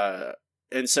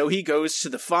 And so he goes to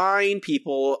the fine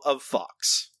people of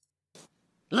Fox.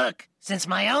 Look, since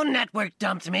my own network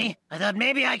dumped me, I thought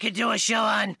maybe I could do a show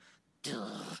on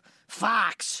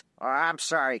Fox. Oh, I'm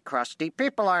sorry, Krusty.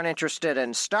 People aren't interested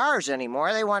in stars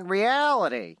anymore. They want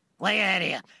reality. Wait a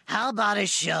minute. How about a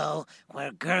show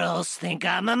where girls think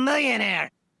I'm a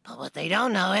millionaire? But what they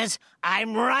don't know is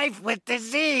I'm rife with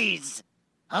disease.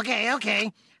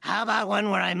 Okay. How about one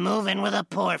where I move in with a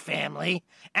poor family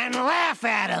and laugh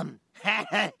at them?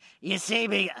 You see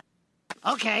me?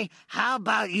 Okay, how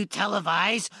about you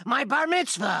televise my bar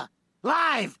mitzvah?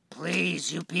 Live!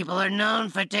 Please, you people are known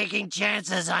for taking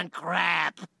chances on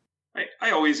crap. I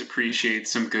always appreciate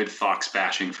some good Fox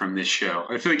bashing from this show.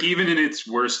 I feel like even in its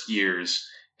worst years,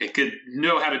 it could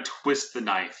know how to twist the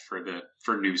knife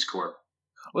for News Corp.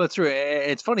 Well, that's true.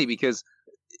 It's funny because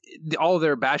all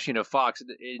their bashing of Fox,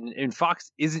 and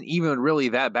Fox isn't even really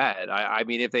that bad. I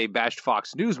mean, if they bashed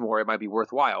Fox News more, it might be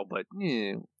worthwhile, but...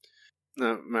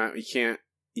 No, Matt,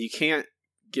 you can't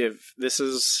give... This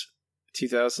is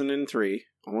 2003,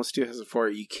 almost 2004.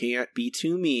 You can't be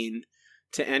too mean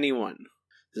to anyone.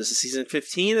 This is season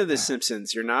 15 of The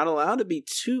Simpsons. You're not allowed to be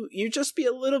too... You just be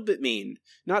a little bit mean.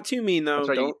 Not too mean, though.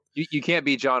 Right. Don't... You can't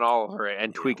be John Oliver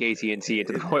and tweak AT&T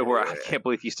to the point where I can't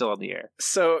believe he's still on the air.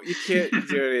 So you can't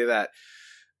do any of that.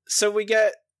 So we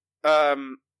get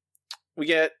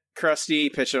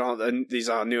Krusty pitching all these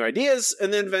new ideas,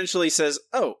 and then eventually says,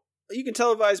 "Oh, you can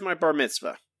televise my bar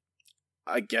mitzvah."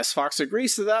 I guess Fox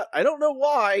agrees to that. I don't know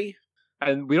why.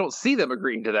 And we don't see them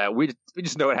agreeing to that. We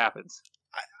just know it happens.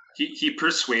 He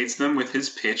persuades them with his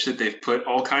pitch that they've put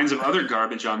all kinds of other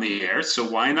garbage on the air, so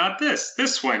why not this?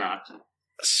 Why not?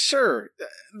 Sure.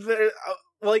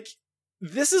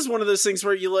 This is one of those things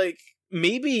where you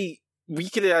maybe we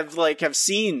could have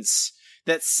scenes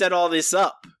that set all this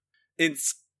up in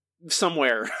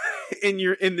somewhere in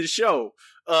the show.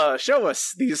 Show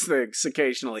us these things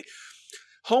occasionally.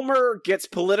 Homer gets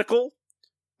political,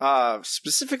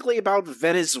 specifically about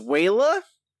Venezuela.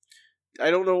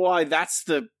 I don't know why that's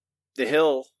the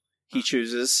hill he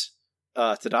chooses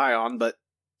to die on, but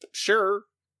sure.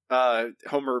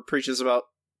 Homer preaches about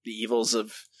the evils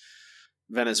of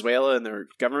Venezuela and their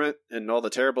government and all the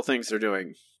terrible things they're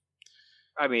doing.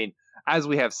 I mean, as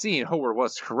we have seen, Homer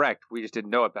was correct. We just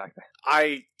didn't know it back then.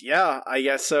 I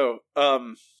guess so.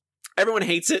 Everyone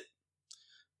hates it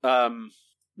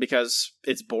because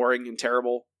it's boring and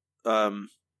terrible.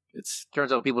 It's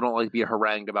turns out people don't like to be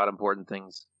harangued about important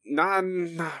things. Not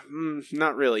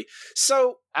really.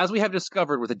 So, as we have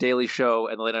discovered with the Daily Show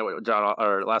and the Late Night with John,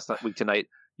 or last week tonight,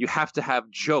 you have to have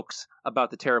jokes about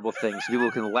the terrible things so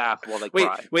people can laugh while they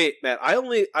cry. Wait, Matt.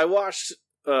 I watched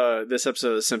this episode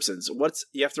of The Simpsons.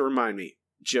 You have to remind me.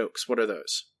 Jokes, what are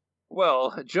those?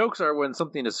 Well, jokes are when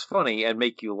something is funny and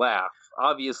make you laugh.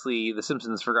 Obviously, The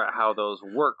Simpsons forgot how those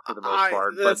work for the most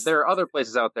part, but there are other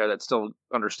places out there that still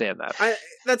understand that.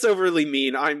 That's overly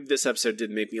mean. This episode did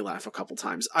make me laugh a couple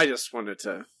times. I just wanted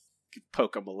to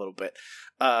poke them a little bit.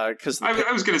 Because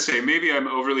I was going to say, maybe I'm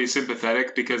overly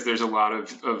sympathetic because there's a lot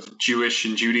of Jewish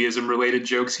and Judaism-related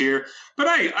jokes here, but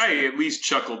I at least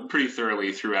chuckled pretty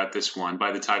thoroughly throughout this one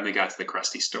by the time they got to the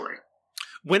Krusty story.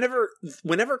 Whenever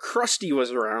Krusty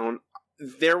was around,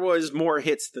 there was more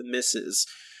hits than misses.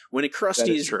 When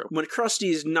Krusty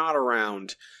is not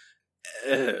around,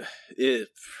 it's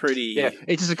pretty. Yeah,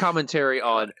 it's just a commentary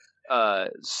on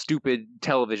stupid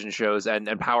television shows and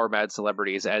power mad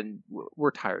celebrities, and we're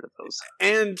tired of those.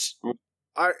 And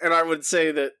I would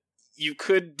say that you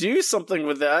could do something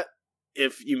with that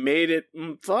if you made it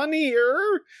funnier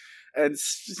and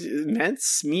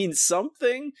means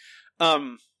something.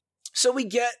 So we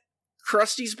get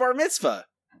Krusty's bar mitzvah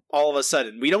all of a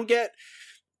sudden. We don't get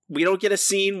a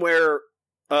scene where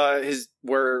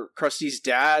Krusty's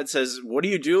dad says, "What are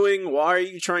you doing? Why are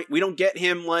you trying?" We don't get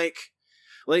him like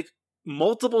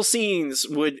multiple scenes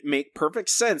would make perfect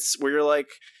sense where you're like,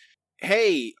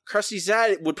 hey, Krusty's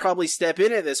dad would probably step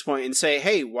in at this point and say,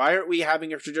 hey, why aren't we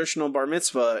having a traditional bar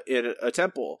mitzvah in a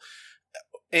temple?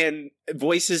 And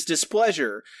voice his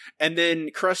displeasure. And then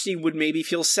Krusty would maybe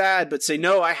feel sad, but say,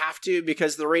 no, I have to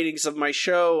because the ratings of my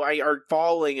show are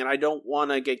falling and I don't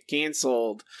want to get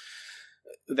canceled.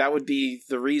 That would be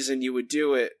the reason you would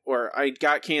do it. Or I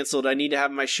got canceled, I need to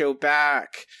have my show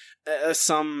back.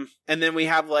 And then we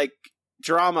have like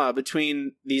drama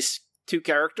between these two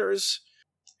characters.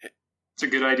 It's a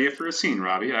good idea for a scene,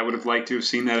 Robbie. I would have liked to have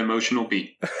seen that emotional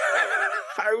beat.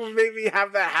 I would maybe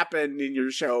have that happen in your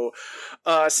show.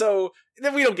 So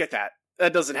then we don't get that.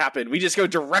 That doesn't happen. We just go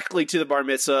directly to the bar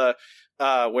mitzvah,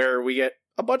 where we get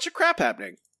a bunch of crap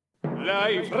happening.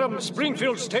 Live from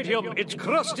Springfield Stadium, it's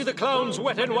Krusty the Clown's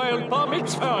Wet and Wild Bar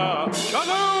Mitzvah.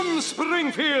 Shalom,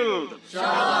 Springfield!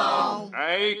 Shalom!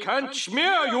 I can't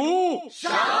smear you!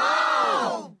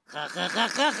 Shalom!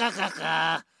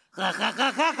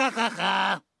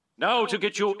 Now to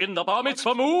get you in the Bar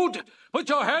Mitzvah mood, put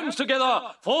your hands together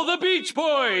for the Beach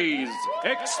Boys!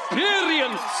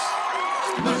 Experience!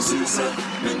 Mezuzah,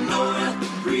 menorah,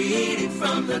 created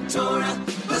from the Torah.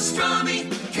 Pastrami,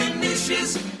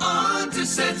 knishes, onto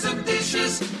sets of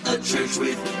dishes. A church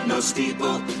with no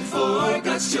steeple for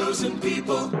God's chosen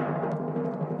people.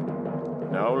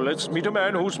 Now let's meet a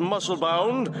man who's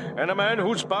muscle-bound and a man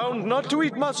who's bound not to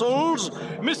eat mussels,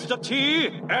 Mr. T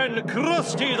and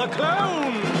Krusty the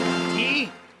Clown. T?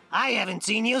 I haven't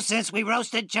seen you since we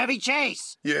roasted Chevy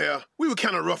Chase. Yeah, we were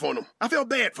kind of rough on him. I felt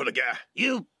bad for the guy.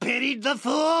 You pitied the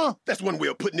fool? That's one way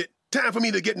of putting it. Time for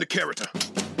me to get into character.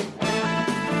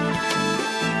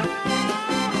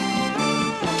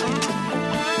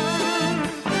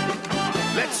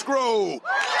 Let's scroll.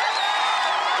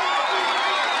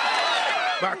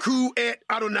 Baku et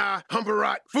Adonai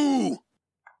Humbarat Fu.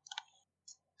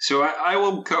 So I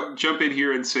will jump in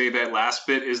here and say that last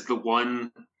bit is the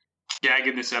one gag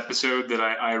in this episode that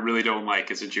I really don't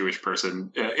like as a Jewish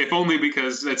person. If only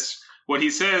because that's what he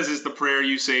says is the prayer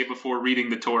you say before reading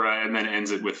the Torah and then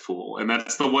ends it with fool. And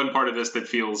that's the one part of this that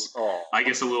feels, I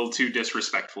guess, a little too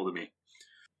disrespectful to me.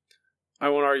 I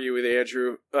won't argue with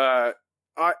Andrew. I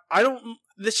don't...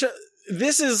 This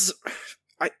is...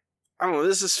 I don't know,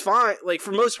 this is fine. Like,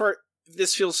 for most part,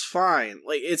 this feels fine.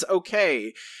 Like, it's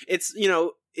okay. It's,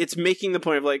 it's making the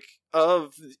point of, like,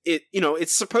 of it,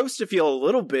 it's supposed to feel a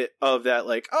little bit of that,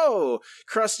 like, oh,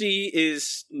 Krusty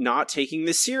is not taking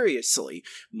this seriously,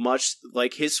 much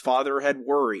like his father had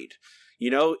worried.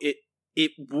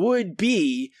 It would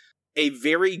be a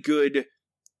very good,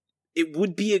 it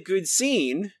would be a good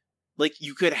scene. Like,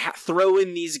 you could throw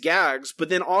in these gags, but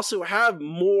then also have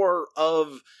more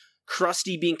of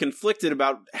Krusty being conflicted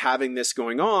about having this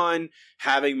going on,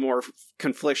 having more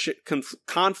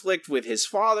conflict with his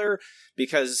father,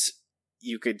 because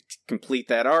you could complete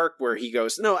that arc where he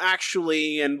goes, no,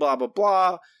 actually, and blah, blah,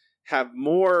 blah, have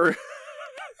more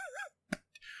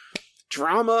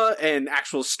drama and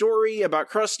actual story about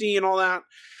Krusty and all that.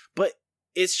 But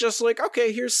it's just like,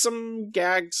 okay, here's some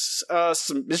gags,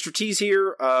 some Mr. T's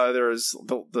here, there's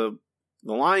the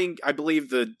Lion, I believe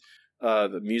the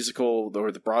musical,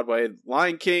 or the Broadway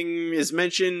Lion King is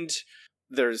mentioned.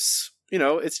 There's,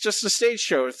 it's just a stage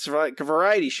show. It's like a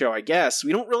variety show, I guess.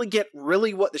 We don't really get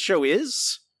what the show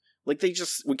is. Like,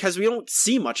 because we don't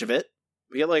see much of it.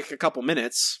 We get like a couple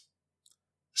minutes.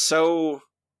 So,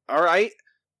 alright.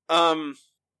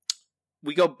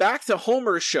 We go back to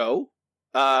Homer's show,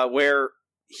 where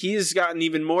he's gotten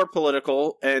even more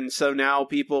political, and so now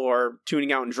people are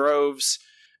tuning out in droves,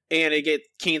 and it gets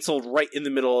canceled right in the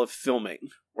middle of filming.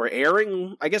 Or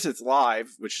airing? I guess it's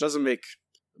live, which doesn't make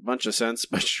a bunch of sense,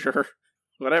 but sure.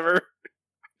 Whatever.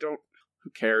 Who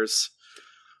cares?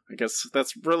 I guess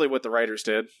that's really what the writers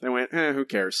did. They went, who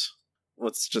cares?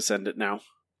 Let's just end it now.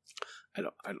 I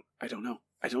don't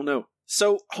know.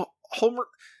 So, Homer,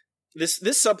 this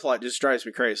subplot just drives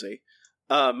me crazy.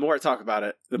 The more I talk about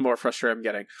it, the more frustrated I'm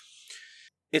getting.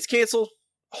 It's canceled.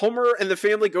 Homer and the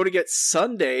family go to get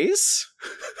sundaes.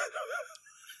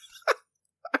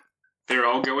 They're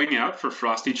all going out for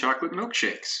frosty chocolate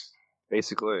milkshakes.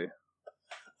 Basically.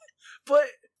 But...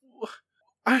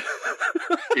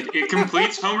 it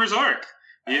completes Homer's arc.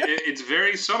 It's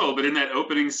very subtle, but in that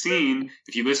opening scene,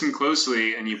 if you listen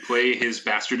closely and you play his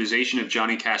bastardization of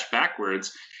Johnny Cash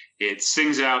backwards, it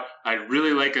sings out, "I'd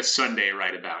really like a sundae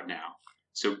right about now."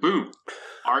 So boom,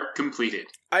 arc completed.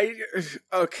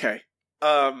 Okay.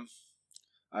 I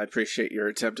appreciate your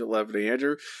attempt at levity,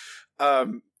 Andrew.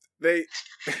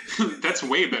 That's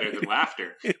way better than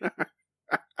laughter.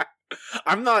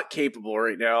 I'm not capable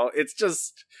right now.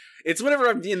 It's whenever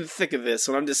I'm in the thick of this,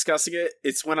 when I'm discussing it,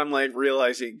 it's when I'm like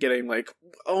realizing, getting like,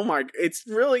 oh my, it's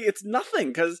nothing,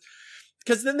 because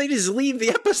then they just leave the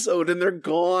episode and they're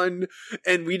gone,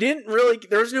 and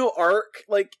there's no arc.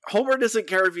 Like, Homer doesn't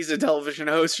care if he's a television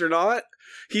host or not.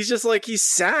 He's just like, he's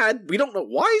sad. We don't know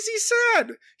why is he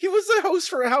sad. He was the host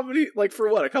for how many, like, for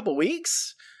what, a couple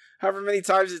weeks? However many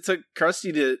times it took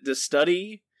Krusty to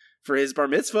study for his bar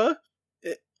mitzvah.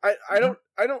 I don't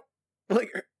like.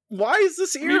 Why is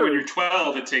this here? I mean, when you're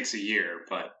 12, it takes a year,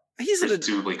 but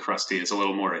presumably Krusty is a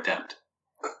little more adept.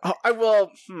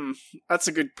 That's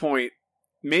a good point.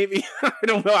 Maybe, I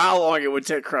don't know how long it would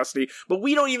take Krusty, but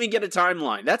we don't even get a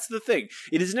timeline. That's the thing.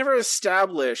 It is never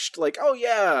established, like, oh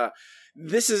yeah,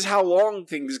 this is how long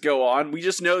things go on. We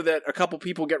just know that a couple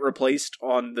people get replaced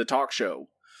on the talk show.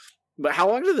 But how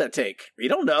long did that take? We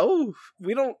don't know.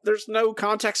 There's no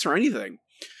context for anything.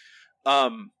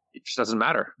 It just doesn't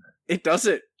matter. It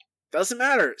doesn't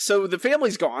matter. So the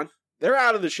family's gone. They're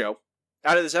out of the show,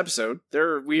 out of this episode.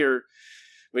 They're weird,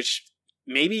 which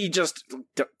maybe just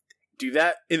do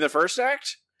that in the first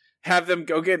act. Have them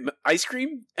go get ice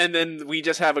cream, and then we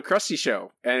just have a Krusty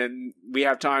show, and we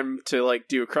have time to like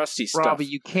do a Krusty stuff. Robbie,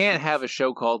 you can't have a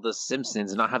show called The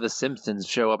Simpsons and not have The Simpsons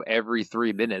show up every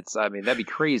 3 minutes. I mean, that'd be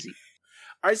crazy.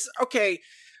 I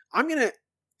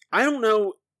don't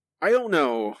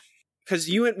know. Because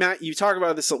you and Matt, we talk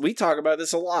about this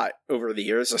a lot over the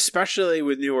years, especially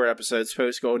with newer episodes,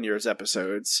 post-Golden Years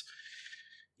episodes.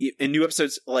 And new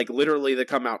episodes, like, literally that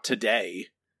come out today,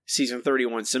 season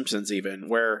 31 Simpsons even,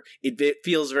 where it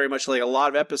feels very much like a lot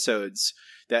of episodes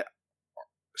that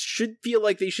should feel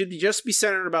like they should just be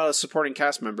centered about a supporting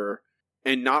cast member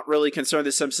and not really concern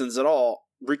the Simpsons at all,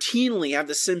 routinely have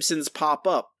the Simpsons pop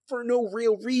up for no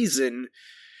real reason.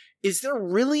 Is there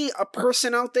really a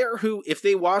person out there who, if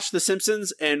they watch The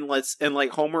Simpsons and like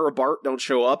Homer or Bart don't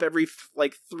show up every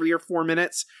like 3 or 4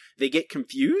 minutes, they get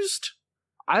confused?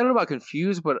 I don't know about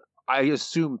confused, but I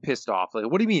assume pissed off. Like,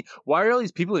 what do you mean? Why are all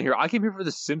these people in here? I came here for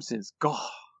The Simpsons. God.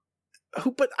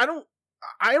 But I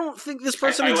don't think this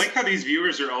person. I like how these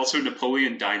viewers are also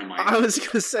Napoleon Dynamite. I was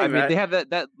gonna say, I mean, they have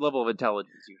that level of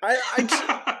intelligence.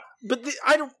 But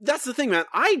I don't. That's the thing, man.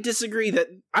 I disagree that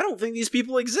I don't think these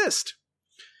people exist.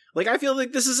 Like, I feel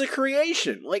like this is a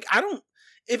creation. Like,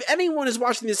 if anyone is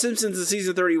watching The Simpsons in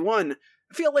season 31,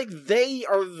 I feel like they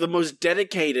are the most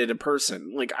dedicated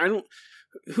person. Like,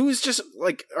 who's just,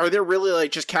 like, are there really,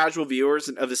 like, just casual viewers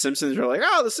of The Simpsons who are like,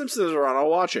 oh, The Simpsons are on, I'll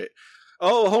watch it.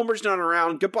 Oh, Homer's not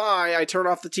around, goodbye, I turn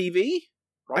off the TV?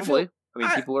 Probably.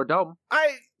 People are dumb.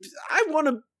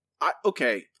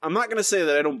 Okay, I'm not going to say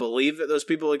that I don't believe that those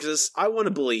people exist. I want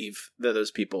to believe that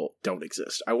those people don't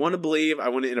exist. I want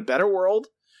in a better world,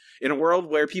 in a world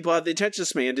where people have the attention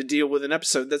span to deal with an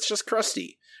episode that's just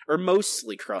Krusty, or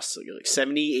mostly Krusty, like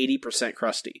 70-80%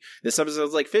 Krusty. This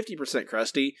episode's like 50%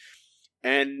 Krusty,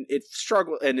 and it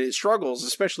struggles,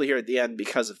 especially here at the end,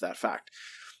 because of that fact.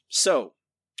 So,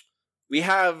 we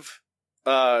have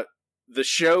the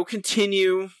show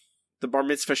continue, the Bar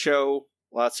Mitzvah show,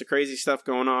 lots of crazy stuff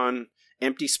going on,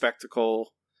 empty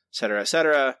spectacle, etc.,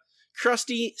 etc.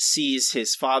 Krusty sees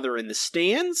his father in the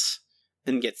stands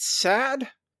and gets sad.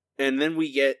 And then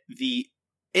we get the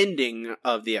ending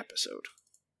of the episode.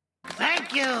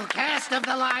 Thank you, cast of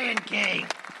The Lion King.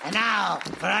 And now,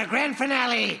 for our grand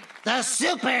finale, the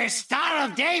super Star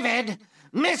of David,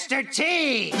 Mr.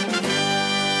 T.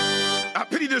 I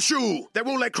pity the shoe that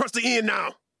won't let Krusty in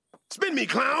now. Spin me,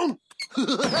 clown.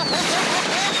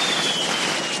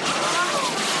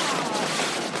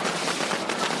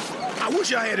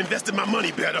 wish I had invested my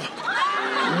money better.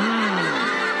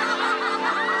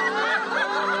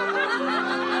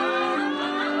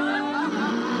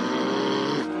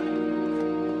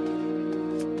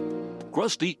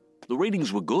 Krusty, the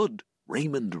ratings were good.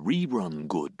 Raymond rerun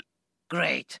good.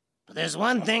 Great. But there's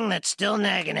one thing that's still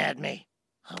nagging at me.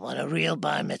 I want a real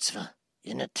bar mitzvah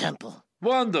in a temple.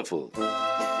 Wonderful.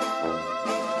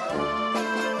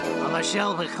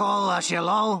 Amashel v'chol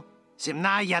ashelo,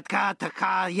 simna yatka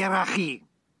taka yerachi.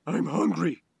 I'm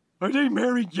hungry. Are they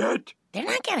married yet? They're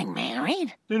not getting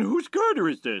married. Then whose garter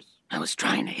is this? I was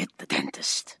trying to hit the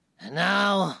dentist. And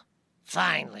now,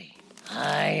 finally,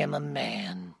 I am a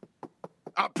man.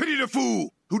 I pity the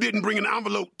fool who didn't bring an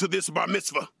envelope to this bar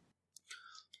mitzvah.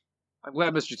 I'm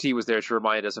glad Mr. T was there to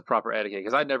remind us of proper etiquette,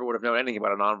 because I never would have known anything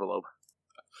about an envelope.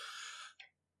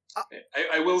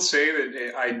 I will say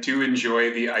that I do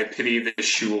enjoy the I pity the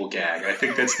shul gag. I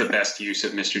think that's the best use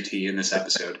of Mr. T in this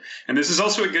episode. And this is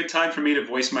also a good time for me to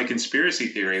voice my conspiracy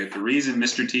theory that the reason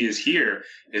Mr. T is here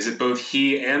is that both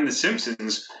he and the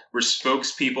Simpsons were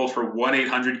spokespeople for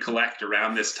 1-800-COLLECT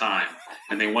around this time.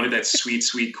 And they wanted that sweet,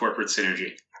 sweet corporate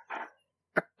synergy.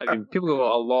 I mean, people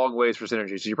go a long ways for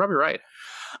synergy, so you're probably right.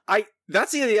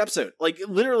 That's the end of the episode. Like,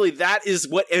 literally, that is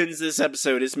what ends this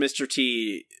episode, is Mr.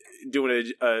 T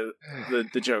doing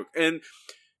the joke. And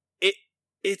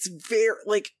it's very,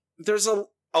 like, there's a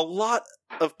lot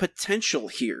of potential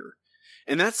here.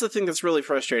 And that's the thing that's really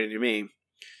frustrating to me,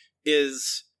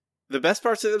 is the best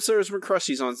parts of the episode is when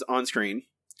Krusty's on screen.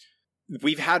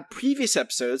 We've had previous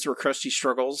episodes where Krusty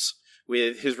struggles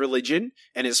with his religion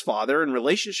and his father and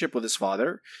relationship with his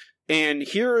father. And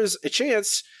here is a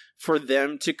chance for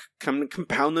them to come and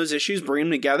compound those issues, bring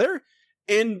them together,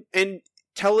 and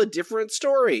tell a different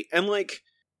story. And like,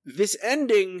 this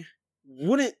ending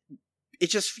wouldn't, it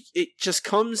just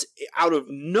comes out of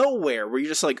nowhere where you're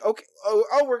just like, okay,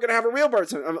 oh, we're gonna have a real bar.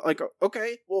 I'm like,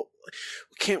 okay, well,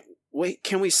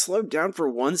 can we slow down for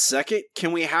 1 second?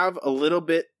 Can we have a little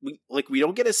bit, we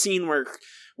don't get a scene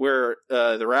where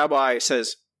the rabbi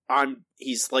says, we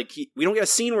don't get a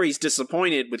scene where he's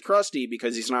disappointed with Krusty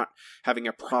because he's not having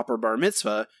a proper bar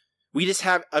mitzvah. We just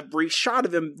have a brief shot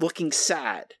of him looking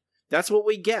sad. That's what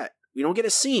we get. We don't get a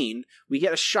scene. We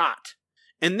get a shot.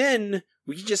 And then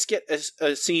we just get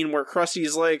a scene where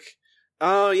Krusty's like,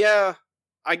 oh yeah,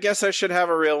 I guess I should have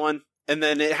a real one. And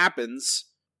then it happens.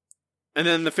 And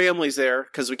then the family's there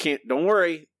because don't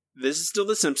worry, this is still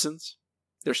the Simpsons.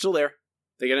 They're still there.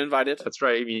 They get invited. That's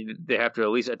right. I mean, they have to at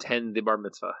least attend the bar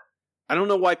mitzvah. I don't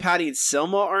know why Patty and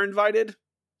Selma are invited.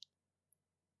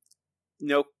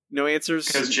 No answers.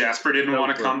 Because Jasper didn't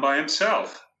want to come by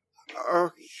himself.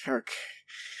 Okay.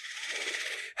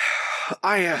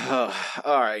 All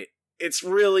right. It's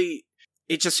really,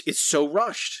 it's so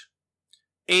rushed.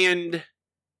 And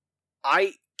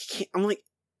I'm like,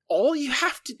 all you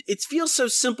have to, it feels so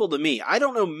simple to me. I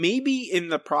don't know, maybe in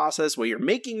the process where you're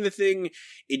making the thing,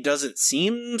 it doesn't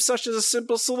seem such as a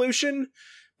simple solution,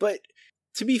 but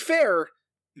to be fair,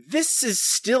 this is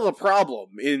still a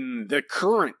problem in the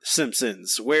current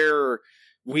Simpsons, where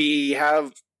we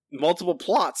have multiple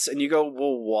plots, and you go,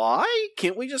 well, why?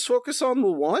 Can't we just focus on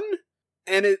the one?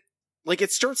 And it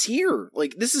starts here.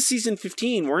 Like, this is season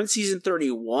 15, we're in season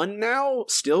 31 now,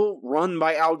 still run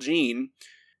by Al Jean,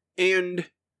 and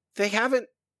they haven't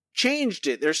changed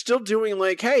it. They're still doing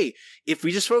like, hey, if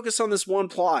we just focus on this one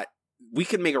plot, we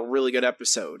can make a really good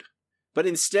episode. But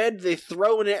instead, they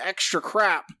throw in an extra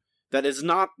crap that is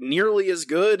not nearly as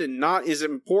good and not as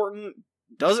important,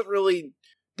 doesn't really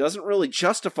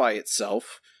justify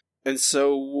itself. And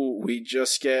so we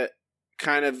just get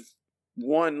kind of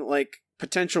one, like,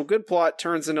 potential good plot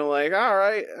turns into like, all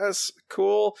right, that's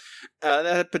cool. That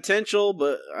had potential,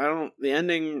 but the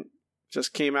ending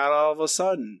just came out all of a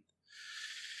sudden.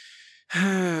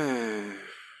 I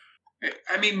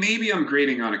mean, maybe I'm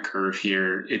grading on a curve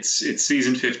here. It's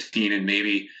season 15, and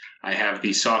maybe I have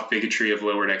the soft bigotry of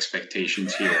lowered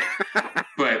expectations here.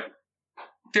 But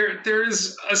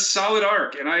there's a solid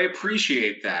arc, and I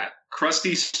appreciate that.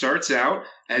 Krusty starts out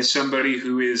as somebody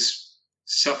who is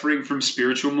suffering from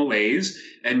spiritual malaise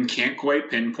and can't quite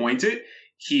pinpoint it.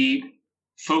 He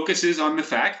focuses on the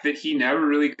fact that he never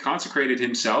really consecrated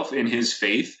himself in his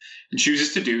faith and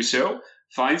chooses to do so,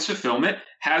 finds fulfillment,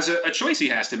 has a choice he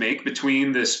has to make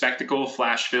between the spectacle,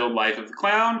 flash-filled life of the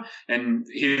clown and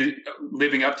his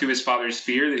living up to his father's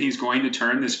fear that he's going to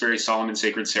turn this very solemn and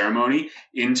sacred ceremony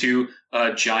into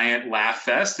a giant laugh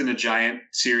fest and a giant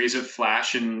series of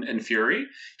flash and fury.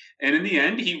 And in the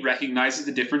end, he recognizes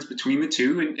the difference between the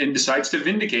two and decides to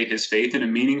vindicate his faith in a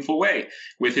meaningful way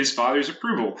with his father's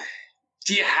approval.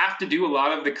 do you have to do a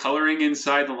lot of the coloring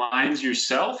inside the lines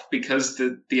yourself because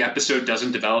the episode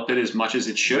doesn't develop it as much as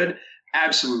it should?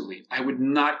 Absolutely. I would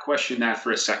not question that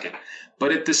for a second.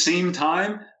 But at the same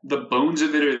time, the bones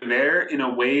of it are there in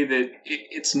a way that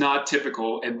it's not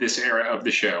typical at this era of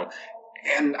the show.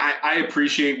 And I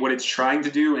appreciate what it's trying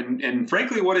to do and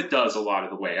frankly what it does a lot of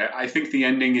the way. I think the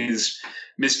ending is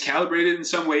miscalibrated in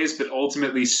some ways, but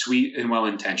ultimately sweet and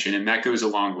well-intentioned, and that goes a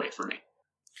long way for me.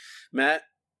 Matt,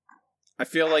 I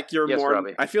feel like you're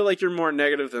Robbie. I feel like you're more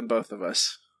negative than both of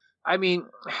us. I mean,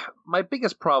 my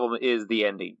biggest problem is the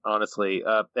ending, honestly.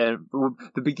 And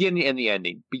the beginning and the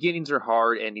ending. Beginnings are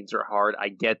hard, endings are hard. I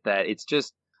get that. It's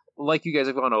just, like you guys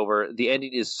have gone over, the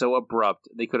ending is so abrupt.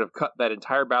 They could have cut that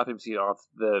entire bathroom scene off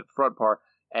the front part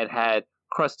and had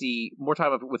Krusty, more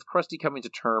time with Krusty coming to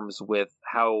terms with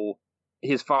how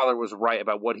his father was right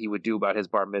about what he would do about his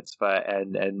bar mitzvah,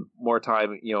 and more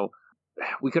time,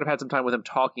 we could have had some time with him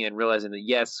talking and realizing that,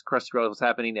 yes, Krusty realized what's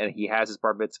happening and he has his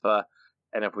bar mitzvah.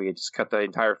 And if we had just cut the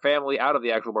entire family out of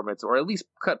the actual bar mitzvah, or at least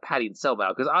cut Patty and Selma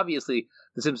out, because obviously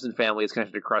the Simpson family is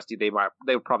connected to Krusty, they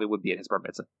probably would be at his bar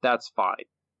mitzvah. That's fine.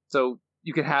 So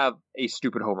you could have a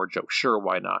stupid Homer joke, sure,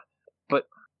 why not? But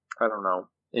I don't know.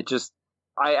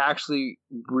 I actually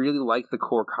really like the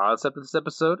core concept of this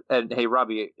episode. And hey,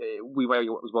 Robbie, we might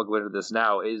as well go into this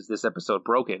now. Is this episode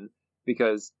broken?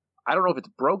 Because I don't know if it's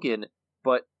broken,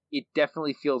 but it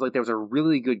definitely feels like there was a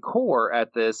really good core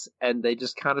at this, and they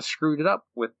just kind of screwed it up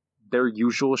with their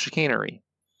usual chicanery.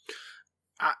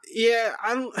 Yeah,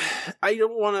 Here,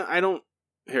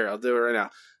 I'll do it right now.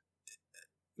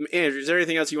 Andrew, is there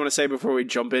anything else you want to say before we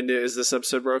jump into is this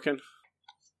episode broken?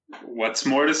 What's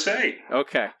more to say?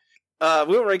 Okay.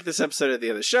 We'll rank this episode at the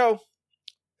end of the show.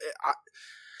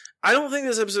 I don't think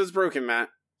this episode's broken, Matt.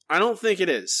 I don't think it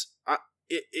is.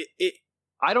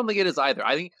 I don't think it is either.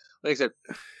 I think, like I said,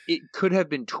 it could have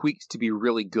been tweaked to be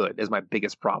really good is my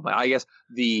biggest problem. I guess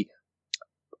the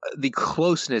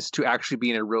closeness to actually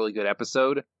being a really good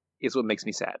episode is what makes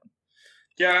me sad.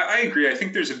 Yeah, I agree. I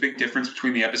think there's a big difference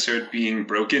between the episode being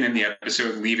broken and the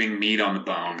episode leaving meat on the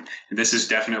bone. And this is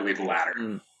definitely the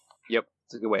latter. Yep,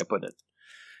 that's a good way of putting it.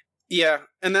 Yeah,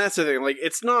 and that's the thing. Like,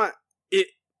 it's not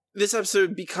this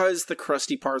episode, because the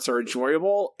Krusty parts are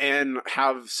enjoyable and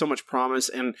have so much promise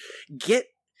and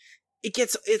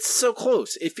it's so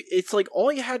close. If it's like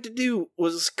all you had to do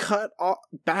was cut off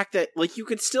back that, like, you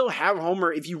could still have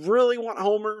Homer if you really want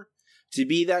Homer to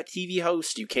be that TV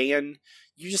host. You can.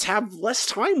 You just have less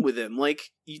time with him. Like,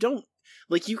 you don't.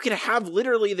 Like, you could have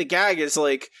literally the gag is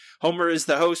like Homer is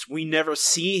the host. We never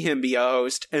see him be a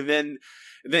host, and then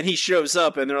he shows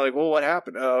up, and they're like, "Well, what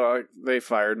happened? Oh, they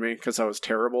fired me because I was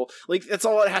terrible." Like, that's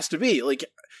all it has to be. Like,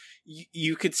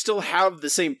 you could still have the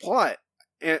same plot.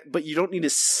 But you don't need to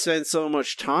spend so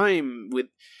much time with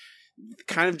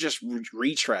kind of just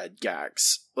retread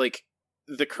gags. Like,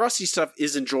 the Krusty stuff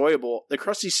is enjoyable. The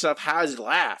Krusty stuff has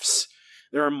laughs.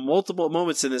 There are multiple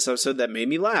moments in this episode that made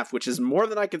me laugh, which is more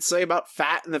than I could say about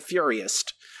Fat and the Furious.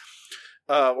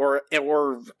 Or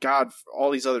God, all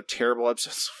these other terrible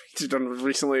episodes we've done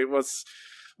recently.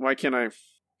 Why can't I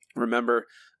remember?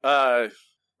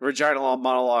 Vaginal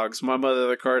Monologues, My Mother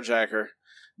the Carjacker,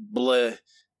 bleh.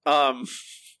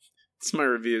 It's my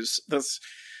reviews. That's,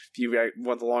 if you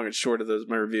want the long and short of those,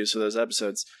 my reviews for those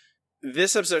episodes.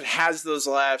 This episode has those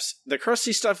laughs. The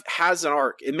Krusty stuff has an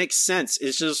arc. It makes sense.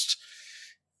 It's just,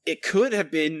 it could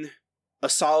have been a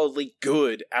solidly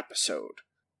good episode.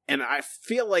 And I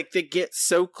feel like they get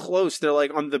so close. They're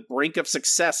like on the brink of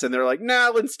success, and they're like,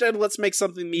 nah, instead let's make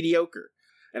something mediocre.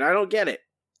 And I don't get it.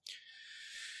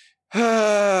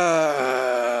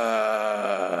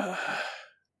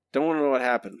 Don't want to know what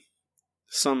happened.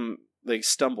 They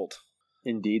stumbled.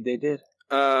 Indeed they did.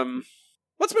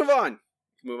 Let's move on.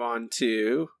 Move on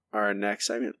to our next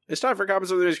segment. It's time for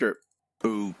Comments of the News Group.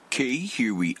 Okay,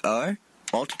 here we are.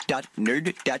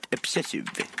 Alt.nerd.obsessive.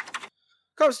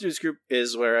 Comments of the News Group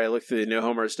is where I look through the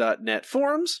nohomers.net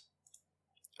forums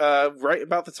right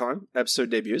about the time episode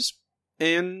debuts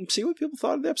and see what people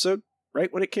thought of the episode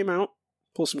right when it came out.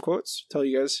 Pull some quotes, tell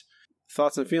you guys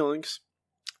thoughts and feelings.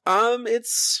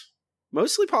 It's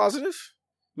mostly positive.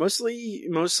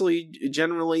 Mostly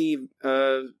generally,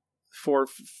 for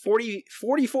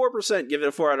 44% give it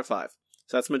a 4 out of 5.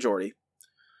 So that's majority.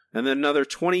 And then another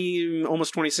 20,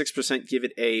 almost 26% give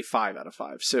it a 5 out of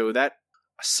 5. So that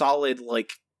solid,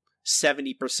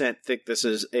 70% think this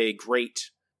is a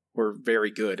great or very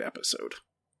good episode.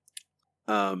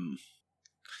 I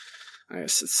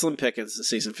guess it's slim pickings in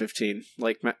season 15.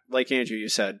 Like Andrew, you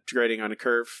said, grading on a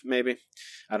curve, maybe?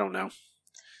 I don't know.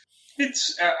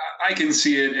 It's I can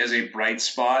see it as a bright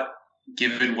spot,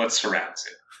 given what surrounds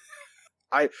it.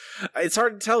 It's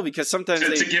hard to tell because sometimes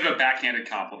to give a backhanded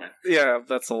compliment. Yeah,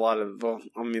 that's a lot of. Well,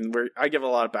 I mean, I give a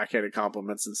lot of backhanded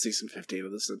compliments in season 15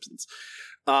 of The Simpsons.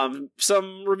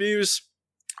 Some reviews.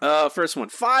 First one,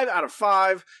 5 out of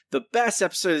 5. The best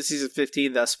episode of season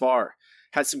 15 thus far.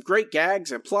 Had some great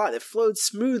gags and plot that flowed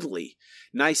smoothly.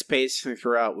 Nice pacing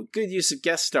throughout with good use of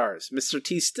guest stars. Mr.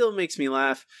 T still makes me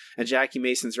laugh, and Jackie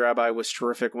Mason's Rabbi was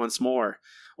terrific once more.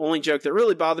 Only joke that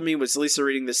really bothered me was Lisa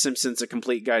reading The Simpsons, A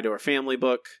Complete Guide to Our Family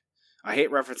book. I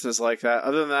hate references like that.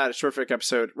 Other than that, a terrific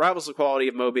episode. Rivals the quality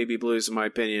of Mo Baby Blues, in my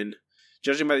opinion.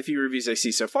 Judging by the few reviews I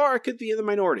see so far, it could be in the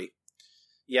minority.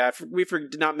 Yeah, we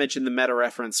did not mention the meta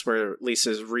reference where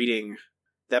Lisa's reading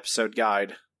the episode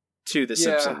guide to The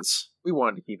Simpsons. We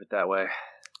wanted to keep it that way.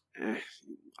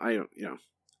 I don't,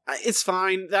 it's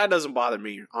fine. That doesn't bother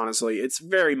me, honestly. It's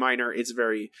very minor. It's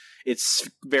very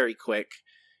quick.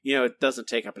 It doesn't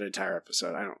take up an entire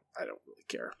episode. I don't really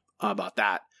care about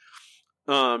that.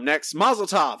 Next, Mazel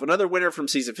Tov, another winner from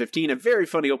season 15. A very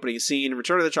funny opening scene.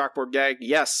 Return of the Chalkboard gag.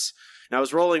 Yes. And I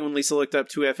was rolling when Lisa looked up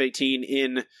 2F18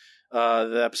 in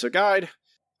the episode guide.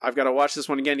 I've got to watch this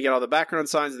one again to get all the background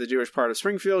signs of the Jewish part of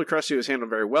Springfield. Krusty was handled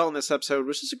very well in this episode,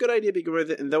 which is a good idea to begin with.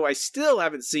 And though I still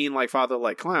haven't seen Like Father,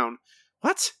 Like Clown.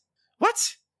 What?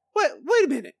 Wait a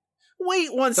minute.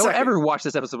 Wait 1 second. Don't ever watch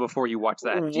this episode before you watch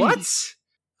that. What? Jeez.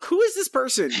 Who is this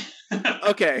person?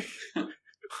 Okay.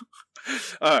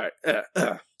 All right.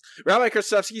 Rabbi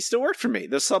Krustovsky still worked for me.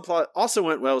 The subplot also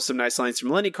went well with some nice lines from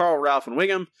Lenny, Carl, Ralph, and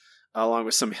Wiggum, along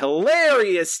with some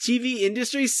hilarious TV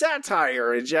industry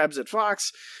satire and jabs at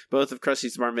Fox. Both of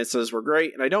Krusty's bar mitzvahs were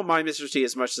great, and I don't mind Mr. T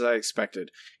as much as I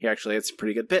expected. He actually had some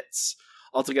pretty good bits.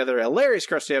 Altogether, a hilarious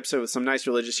Krusty episode with some nice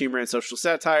religious humor and social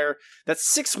satire. That's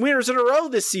 6 winners in a row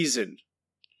this season.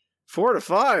 4 to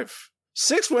 5.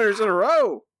 6 winners in a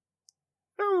row.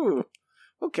 Oh,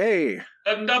 okay.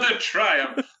 Another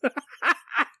triumph.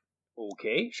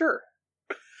 Okay, sure.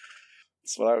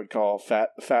 That's what I would call fat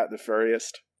and the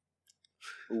furriest.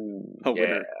 Ooh,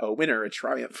 A winner, a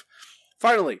triumph.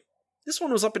 Finally, this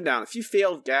one was up and down. A few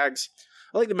failed gags.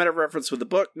 I like the meta reference with the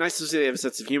book. Nice to see they have a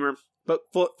sense of humor,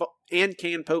 and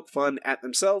can poke fun at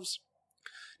themselves.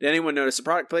 Did anyone notice the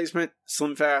product placement?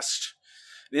 Slim Fast.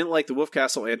 Didn't like the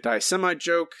Wolfcastle anti-Semite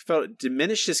joke. Felt it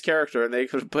diminished his character, and they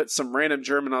could have put some random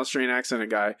German-Austrian accent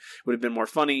guy. Would have been more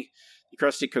funny. The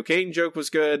Krusty cocaine joke was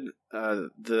good.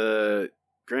 The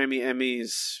Grammy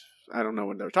Emmys, I don't know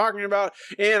what they're talking about.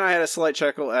 And I had a slight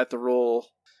chuckle at the role.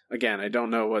 Again, I don't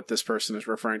know what this person is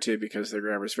referring to because their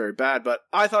grammar is very bad, but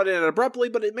I thought it ended abruptly,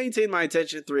 but it maintained my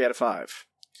attention. 3 out of 5.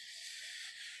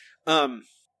 I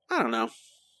don't know.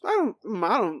 I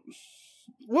don't.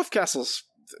 Wolfcastle's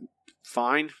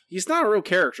fine. He's not a real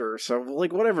character, so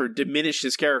whatever diminished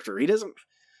his character. He doesn't.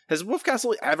 Has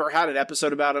Wolfcastle ever had an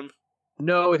episode about him?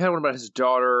 No, we've had one about his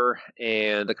daughter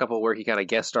and a couple where he kind of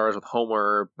guest stars with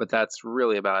Homer, but that's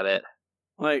really about it.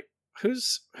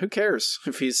 Who cares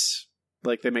if he's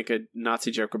they make a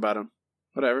Nazi joke about him?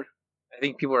 Whatever. I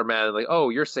think people are mad, oh,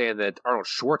 you're saying that Arnold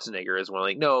Schwarzenegger is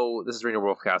one. No, this is Rainer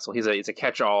Wolfcastle. He's a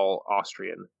catch-all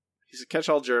Austrian. He's a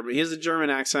catch-all German. He has a German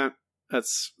accent.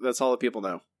 That's all that people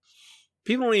know.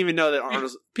 People don't even know that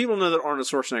Arnold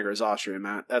Schwarzenegger is Austrian,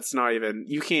 Matt. That's not even.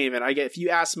 You can't even. If you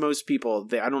ask most people,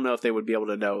 I don't know if they would be able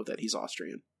to know that he's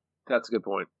Austrian. That's a good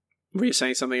point. Were you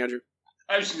saying something, Andrew?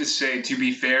 I was going to say, to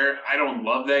be fair, I don't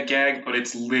love that gag, but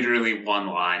it's literally one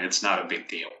line. It's not a big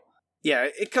deal. Yeah,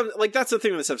 it comes that's the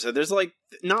thing with this episode. There's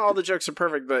not all the jokes are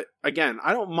perfect, but again,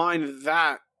 I don't mind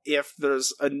that if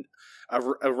there's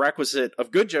a requisite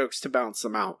of good jokes to balance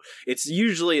them out. It's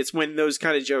when those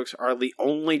kind of jokes are the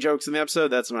only jokes in the episode.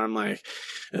 That's when I'm like,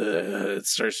 it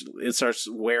starts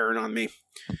wearing on me.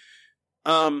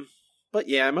 But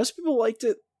yeah, most people liked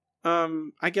it.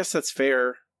 I guess that's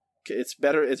fair. It's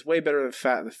better. It's way better than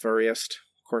Fat and the Furriest.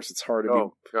 Of course, it's hard to be.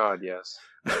 Oh God, yes.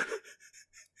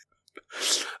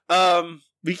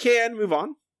 We can move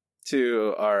on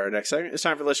to our next segment. It's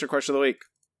time for listener question of the week.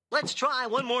 Let's try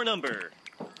one more number.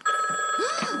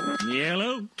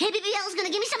 Yellow. KBBL is going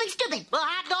to give me something stupid. A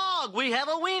hot dog. We have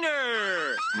a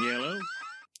wiener. Yellow.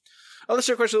 Our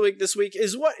listener question of the week this week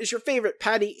is: what is your favorite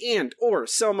Patty and or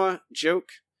Selma joke?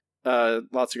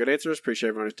 Lots of good answers. Appreciate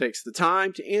everyone who takes the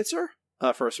time to answer.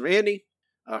 First from Andy.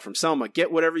 From Selma: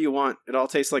 get whatever you want. It all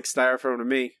tastes like styrofoam to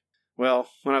me. Well,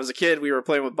 when I was a kid, we were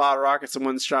playing with bottle rockets and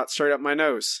one shot straight up my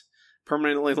nose.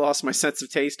 Permanently lost my sense of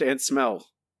taste and smell.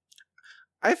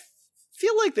 I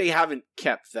feel like they haven't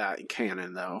kept that in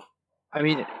canon, though. I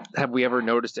mean, have we ever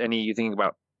noticed anything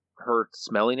about her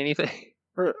smelling anything?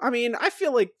 I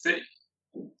feel like...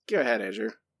 Go ahead,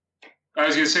 Andrew. I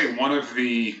was going to say, one of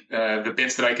the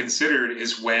bits that I considered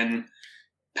is when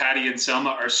Patty and Selma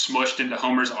are smushed into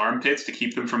Homer's armpits to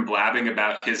keep them from blabbing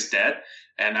about his debt.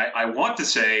 And I want to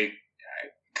say,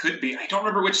 could be, I don't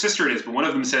remember which sister it is, but one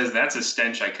of them says, that's a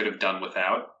stench I could have done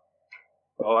without.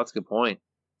 Oh, that's a good point.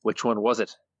 Which one was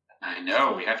it? I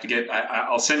know, we have to get,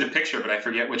 I'll send a picture, but I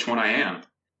forget which one I am.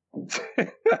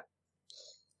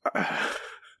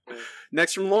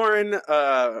 Next from Lauren,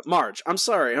 Marge. I'm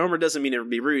sorry, Homer doesn't mean to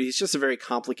be rude. He's just a very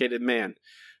complicated man.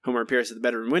 Homer appears at the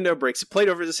bedroom window, breaks a plate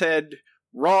over his head.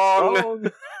 Wrong.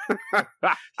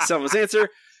 Someone's answer.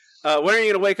 When are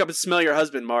you going to wake up and smell your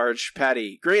husband, Marge?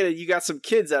 Patty. Granted, you got some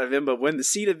kids out of him, but when the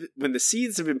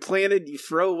seeds have been planted, you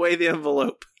throw away the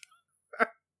envelope.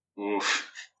 Oof.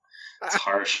 That's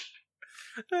harsh.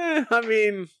 I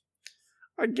mean,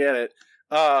 I get it.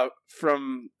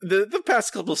 From the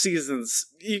past couple seasons,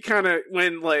 you kind of,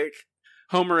 when, like,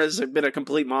 Homer has been a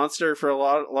complete monster for a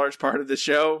large part of the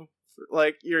show,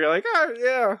 like, you're like, oh,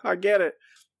 yeah, I get it.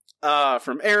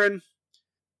 From Aaron,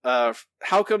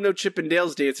 how come no Chip and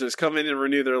Dale's dancers come in and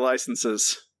renew their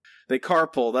licenses? They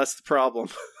carpool, that's the problem.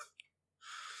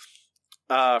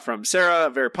 From Sarah, a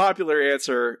very popular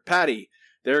answer, Patty,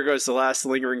 there goes the last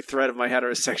lingering thread of my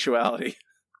heterosexuality.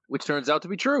 Which turns out to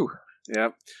be true.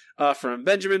 Yep. From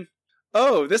Benjamin,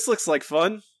 oh, this looks like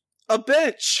fun. A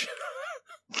bench!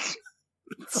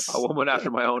 A woman after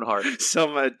my own heart. That's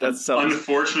something.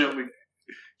 Unfortunately...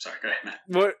 Sorry, go ahead, Matt.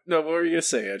 What were you going to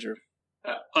say, Andrew?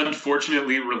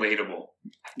 Unfortunately relatable.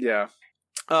 Yeah.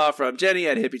 From Jenny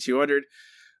at Hippie200.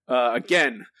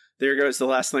 Again, there goes the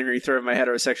last lingering thread of my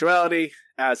heterosexuality.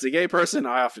 As a gay person,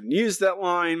 I often use that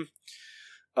line.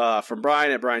 From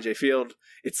Brian at Brian J. Field.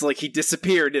 It's like he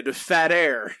disappeared into fat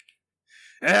air.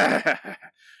 I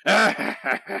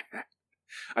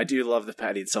do love the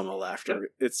Patty and Selma laughter.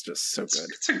 It's just so good.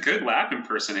 It's a good laugh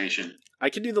impersonation. I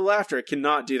can do the laughter. I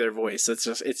cannot do their voice.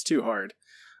 It's too hard.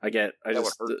 I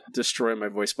just destroy my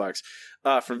voice box.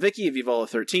 From Vicky of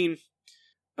Evola13.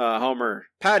 Homer.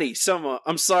 Patty, Selma,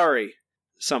 I'm sorry.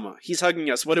 Selma, he's hugging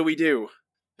us. What do we do?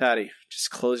 Patty, just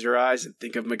close your eyes and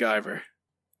think of MacGyver.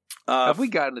 Have we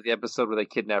gotten to the episode where they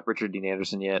kidnap Richard Dean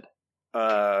Anderson yet?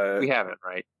 We haven't,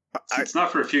 right? It's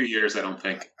not for a few years, I don't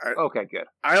think. Okay, good.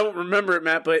 I don't remember it,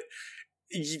 Matt, but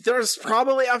there's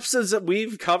probably episodes that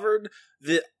we've covered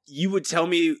that you would tell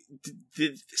me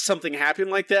did something happen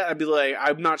like that. I'd be like,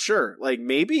 I'm not sure. Like,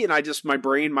 maybe, and my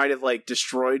brain might have, like,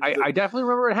 destroyed... I definitely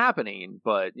remember it happening,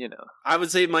 but, you know. I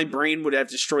would say my brain would have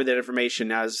destroyed that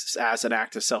information as an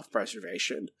act of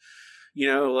self-preservation. You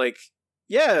know, like,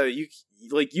 yeah, you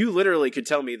literally could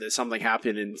tell me that something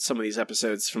happened in some of these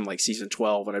episodes from, like, season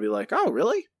 12, and I'd be like, oh,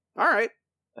 really? All right.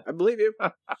 I believe you.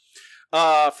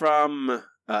 From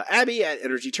Abby at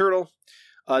Energy Turtle.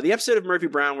 The episode of Murphy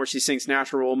Brown where she sings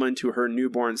Natural Woman to her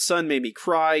newborn son made me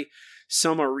cry.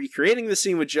 Selma recreating the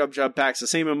scene with Jub Jub packs the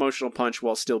same emotional punch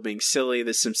while still being silly.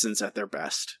 The Simpsons at their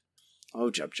best.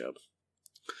 Oh, Jub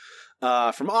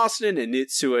Jub. From Austin and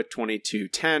Nitsua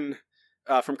 2210.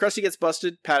 From Krusty Gets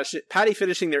Busted. Patty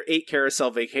finishing their 8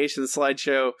 carousel vacation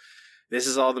slideshow. This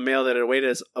is all the mail that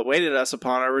awaited us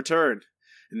upon our return.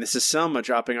 And this is Selma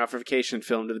dropping off a vacation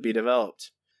film to be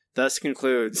developed. Thus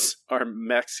concludes our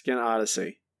Mexican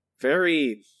Odyssey.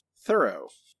 Very thorough.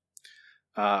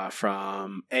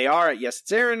 From AR at Yes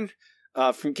It's Aaron.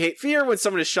 From Kate Fear, when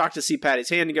someone is shocked to see Patty's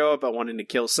hand go up about wanting to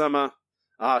kill Selma.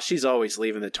 She's always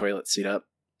leaving the toilet seat up.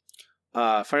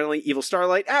 Finally, Evil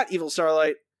Starlight at Evil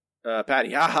Starlight.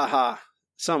 Patty, ha ha ha.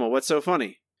 Selma, what's so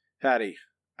funny? Patty,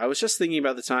 I was just thinking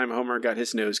about the time Homer got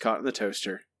his nose caught in the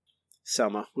toaster.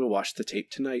 Selma, we'll watch the tape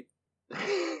tonight.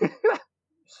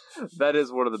 That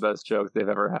is one of the best jokes they've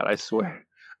ever had, I swear.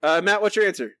 Matt, what's your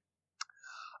answer?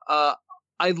 I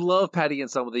love Patty and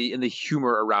Selma and the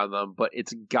humor around them, but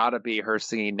it's gotta be her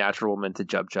singing Natural Woman to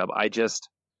Jub Jub.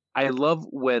 I love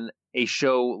when a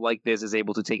show like this is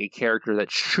able to take a character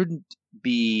that shouldn't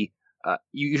be,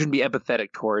 you shouldn't be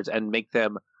empathetic towards and make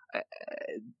them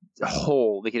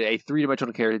whole. They get a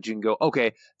 3-dimensional character that you can go,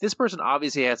 okay, this person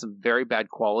obviously has some very bad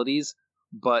qualities,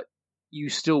 but you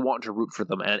still want to root for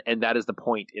them, and that is the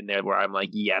point in there where I'm like,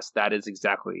 yes, that is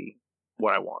exactly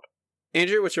what I want.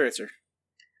 Andrew, what's your answer?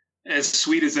 As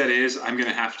sweet as that is, I'm going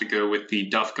to have to go with the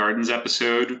Duff Gardens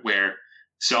episode where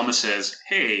Selma says,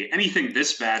 hey, anything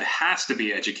this bad has to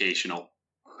be educational.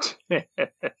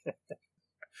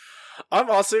 I'm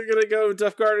also going to go with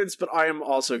Duff Gardens, but I am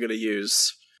also going to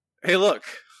use, hey, look,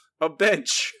 a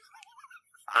bench.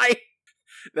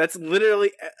 That's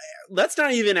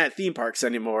not even at theme parks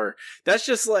anymore. That's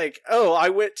just like, oh, I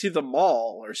went to the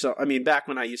mall or so. I mean, back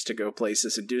when I used to go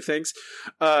places and do things,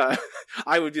 I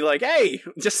would be like, hey,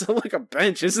 just like a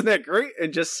bench. Isn't that great?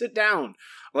 And just sit down.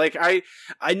 Like, I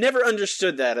never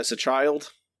understood that as a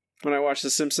child. when I watch The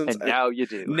Simpsons. And now you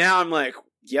do. Now I'm like,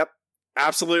 yep,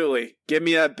 absolutely. Give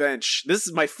me that bench. This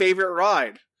is my favorite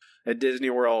ride at Disney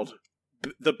World.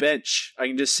 The bench. I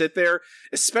can just sit there,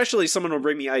 especially if someone will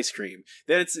bring me ice cream.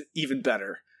 Then it's even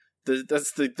better.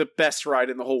 That's the best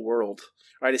ride in the whole world.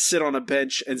 I just sit on a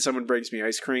bench and someone brings me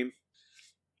ice cream.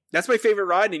 That's my favorite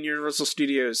ride in Universal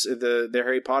Studios, the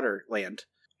Harry Potter land.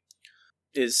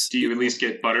 Do you at least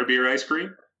get butterbeer ice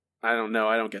cream? I don't know.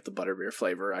 I don't get the butterbeer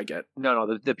flavor. I get...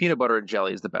 No, the peanut butter and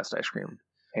jelly is the best ice cream.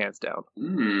 Hands down.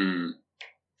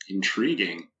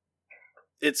 Intriguing.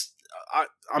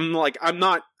 I'm not,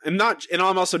 and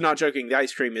I'm also not joking. The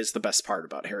ice cream is the best part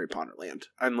about Harry Potter Land.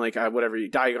 I'm like, whatever you,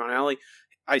 Diagon Alley,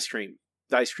 ice cream.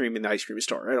 The ice cream in the ice cream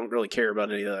store. I don't really care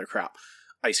about any other crap.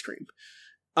 Ice cream.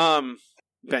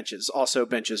 Benches. Also,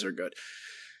 benches are good.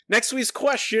 Next week's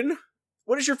question.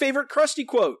 What is your favorite Krusty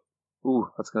quote? Ooh,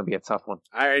 that's going to be a tough one.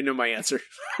 I already know my answer.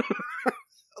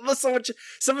 Unless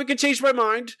someone could change my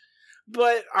mind.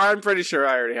 But I'm pretty sure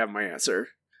I already have my answer.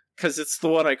 Because it's the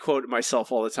one I quote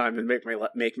myself all the time and make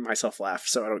myself laugh,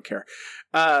 so I don't care.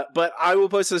 But I will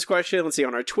post this question, let's see,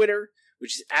 on our Twitter,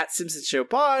 which is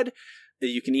 @SimpsonsShowPod.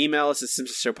 You can email us at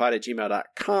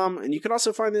simpsonshowpod@gmail.com. And you can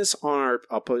also find this on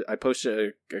I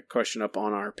posted a question up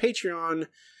on our Patreon,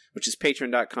 which is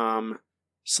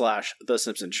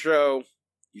patreon.com/TheSimpsonsShow.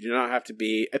 You do not have to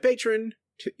be a patron.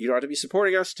 You don't have to be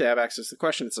supporting us to have access to the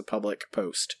question. It's a public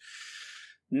post.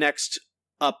 Next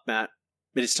up, Matt,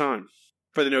 it is time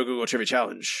for the No Google Trivia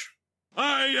Challenge.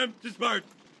 I am too smart.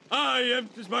 I am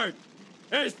too smart.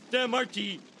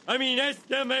 S-M-R-T. I mean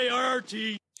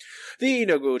S-M-A-R-R-T. The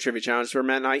No Google Trivia Challenge, where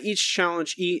Matt and I each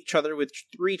challenge each other with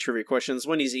 3 trivia questions,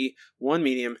 1 easy, 1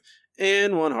 medium,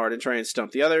 and 1 hard, and try and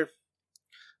stump the other.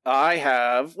 I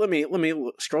have, let me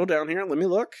scroll down here, let me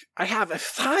look. I have a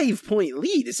 5-point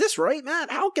lead. Is this right, Matt?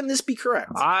 How can this be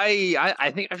correct?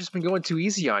 I think I've just been going too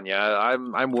easy on you.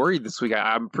 I'm worried this week.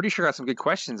 I'm pretty sure I got some good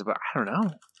questions, but I don't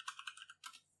know.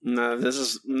 No, this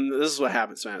is what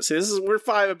happens, man. See, we're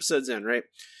 5 episodes in, right?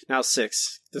 Now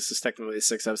 6. This is technically the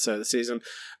 6th episode of the season.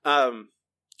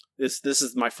 This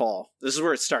is my fall. This is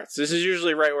where it starts. This is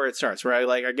usually right where it starts, where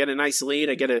I get a nice lead,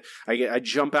 I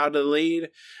jump out of the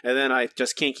lead, and then I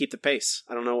just can't keep the pace.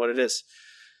 I don't know what it is.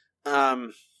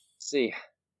 Let's see.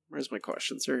 Where's my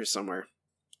questions? They're here somewhere.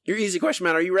 Your easy question,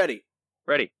 Matt. Are you ready?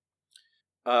 Ready.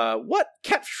 What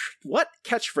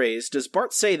catchphrase does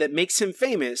Bart say that makes him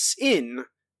famous in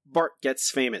Bart Gets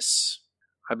Famous?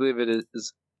 I believe it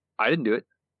is. I didn't do it.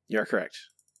 You're correct.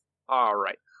 All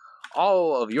right.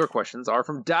 All of your questions are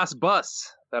from Das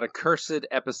Bus, that accursed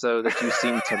episode that you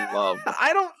seem to love.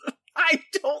 I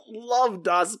don't love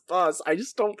Das Bus. I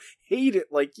just don't hate it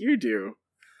like you do.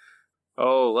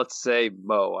 Oh, let's say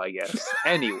Mo, I guess.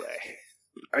 Anyway.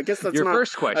 I guess that's your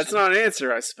first question. That's not an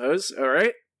answer, I suppose. All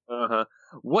right. Uh-huh.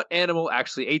 What animal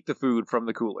actually ate the food from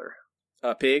the cooler?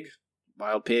 A pig.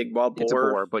 Wild pig. Wild boar. It's a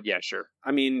boar, but yeah, sure.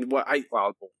 I mean, wild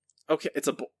boar. Okay, it's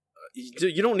a boar.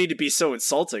 You don't need to be so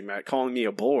insulting, Matt, calling me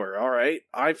a boar, all right?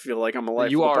 I feel like I'm a life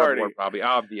of the party. You are a boar, Robbie,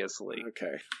 obviously.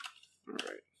 Okay. All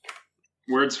right.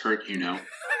 Words hurt, you know.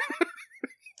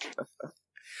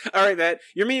 All right, Matt.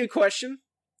 Your medium question,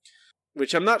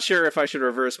 which I'm not sure if I should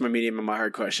reverse my medium and my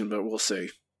hard question, but we'll see.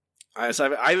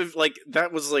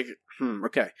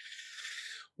 Okay.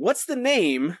 What's the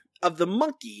name of the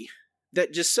monkey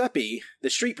that Giuseppe, the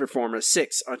street performer,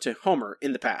 sicks onto Homer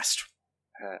in the past?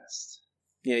 Past.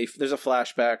 Yeah, there's a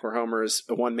flashback where Homer is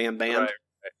a one-man band. Right.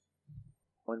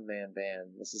 One-man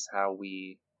band. This is how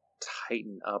we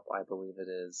tighten up, I believe it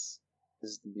is.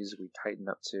 This is the music we tighten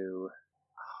up to.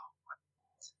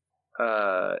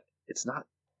 It's not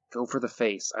Go for the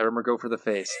Face. I remember Go for the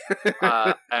Face.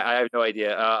 I have no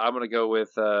idea. I'm going to go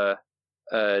with,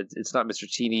 it's not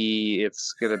Mr. Teeny.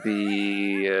 It's going to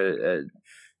be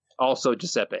also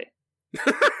Giuseppe.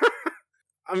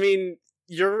 I mean,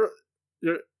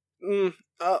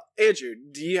 Andrew,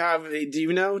 do you have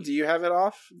it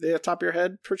off the top of your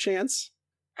head, perchance?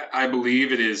 I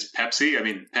believe it is Pepsi. I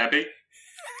mean, Pepe.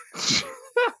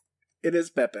 It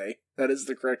is Pepe. That is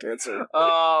the correct answer.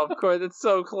 Oh, of course. It's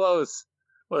so close.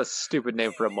 What a stupid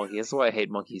name for a monkey. That's why I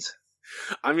hate monkeys.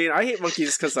 I mean, I hate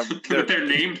monkeys because they're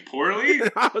named poorly?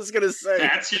 I was going to say.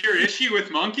 That's your issue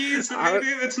with monkeys?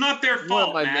 It's not their fault, one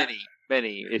of my Matt.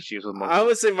 many issues with monkeys. I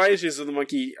would say my issues with the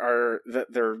monkey are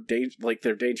that they're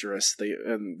dangerous.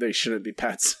 They shouldn't be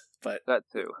pets. But that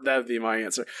too. That would be my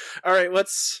answer. All right,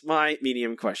 what's my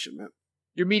medium question, Matt?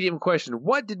 Your medium question: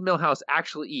 what did Milhouse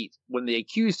actually eat when they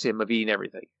accused him of eating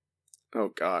everything?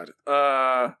 Oh God.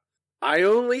 I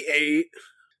only ate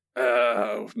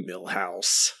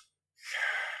Milhouse.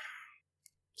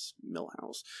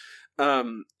 Milhouse.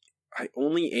 I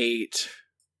only ate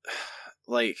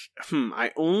like,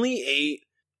 I only ate,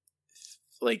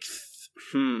 like,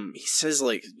 he says,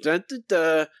 like,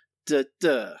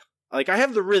 da-da-da-da-da. Like, I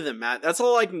have the rhythm, Matt. That's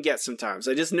all I can get sometimes.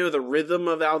 I just know the rhythm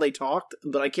of how they talked,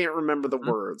 but I can't remember the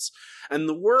words. And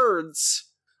the words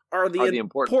are the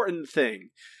important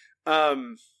thing.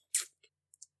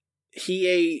 He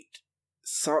ate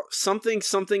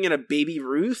something in a Baby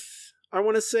Ruth, I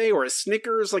want to say, or a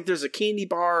Snickers. Like, there's a candy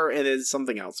bar and then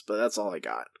something else, but that's all I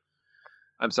got.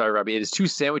 I'm sorry, Robbie. It is 2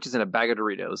 sandwiches and a bag of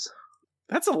Doritos.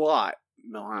 That's a lot,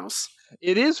 Millhouse.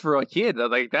 It is for a kid.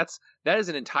 Like, that is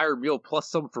an entire meal plus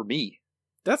some for me.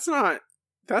 That's not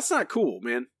cool,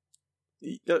 man.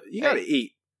 You gotta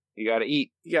eat. You gotta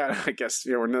eat. Yeah, I guess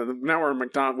we're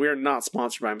McDonald's. We're not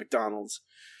sponsored by McDonald's.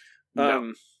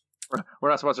 No. We're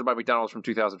not sponsored by McDonald's from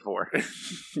 2004.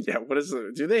 Yeah, what is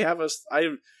it? Do they have us?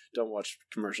 I don't watch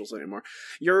commercials anymore.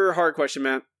 Your hard question,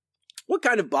 Matt. What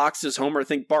kind of box does Homer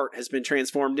think Bart has been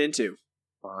transformed into?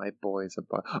 My boy's a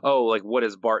Bart. Oh, like what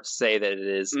does Bart say that it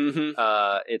is? Mm-hmm.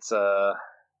 It's a...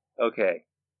 Okay.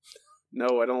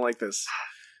 No, I don't like this.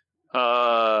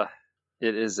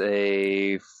 It is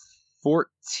a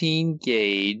 14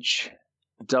 gauge,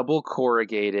 double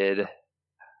corrugated,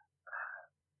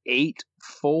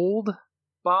 8-fold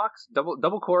box.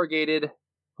 Double corrugated,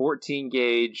 14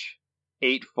 gauge,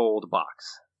 8-fold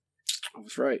box. I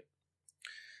was right.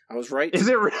 Is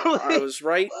it really? I was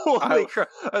right. Holy crap.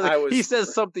 He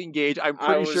says something gauge. I'm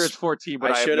pretty sure it's 14,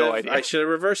 but I have no idea. I should have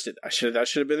reversed it. That should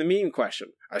have been the meme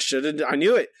question. I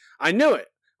knew it.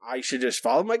 I should just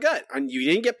follow my gut. You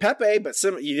didn't get Pepe, but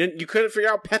you couldn't figure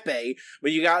out Pepe,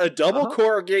 but you got a double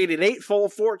corrugated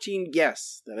 8-fold 14.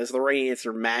 Yes, that is the right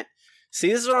answer, Matt. See,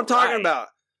 this is what I'm talking about.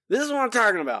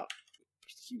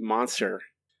 You monster.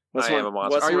 I am a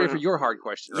monster. Are you ready for your hard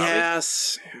question, Robbie?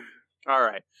 Yes. All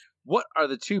right. What are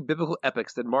the 2 biblical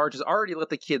epics that Marge has already let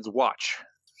the kids watch?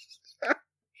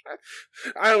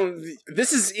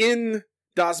 This is in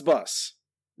Das Bus.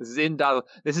 This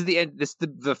is the end. This is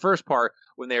the first part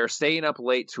when they are staying up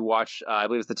late to watch. I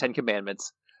believe it's the 10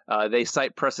 Commandments. They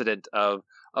cite precedent of,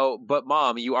 but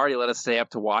Mom, you already let us stay up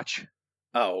to watch.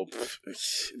 Oh,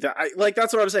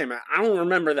 that's what I'm saying, man. I don't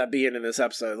remember that being in this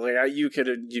episode. Like, you could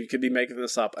be making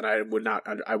this up, and I would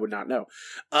not know.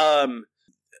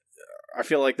 I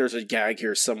feel like there's a gag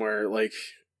here somewhere, like,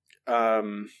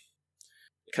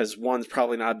 because one's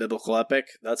probably not a biblical epic.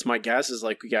 That's my guess. Is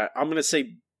like I'm gonna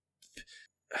say,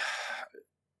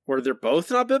 were they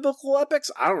both not biblical epics?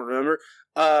 I don't remember.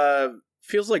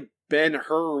 Feels like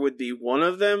Ben-Hur would be one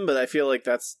of them, but I feel like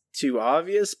that's too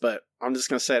obvious. But I'm just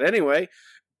gonna say it anyway.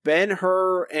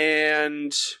 Ben-Hur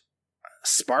and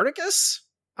Spartacus.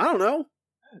 I don't know.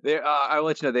 I'll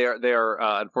let you know they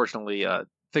are unfortunately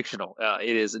fictional.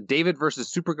 It is David versus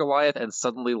Super Goliath and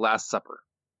Suddenly Last Supper.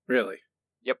 Really?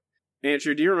 Yep.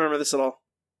 Andrew, do you remember this at all?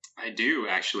 I do,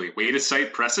 actually. Way to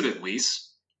cite precedent,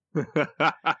 Lise.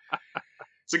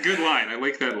 It's a good line. I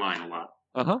like that line a lot.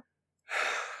 Uh-huh.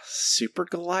 Super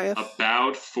Goliath?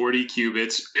 About 40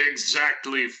 cubits.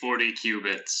 Exactly 40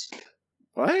 cubits.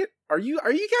 What? Are you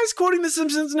guys quoting The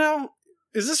Simpsons now?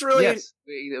 Is this really... Yes,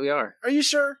 we are. Are you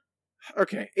sure?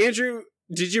 Okay. Andrew,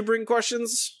 did you bring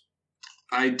questions?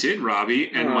 I did, Robbie,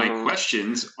 and my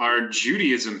questions are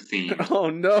Judaism themed. Oh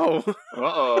no!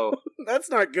 Uh-oh. That's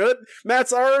not good.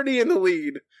 Matt's already in the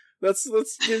lead. Let's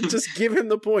just give him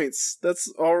the points. That's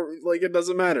all. Like, it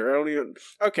doesn't matter. I don't even.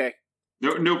 Okay.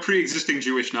 No pre-existing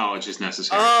Jewish knowledge is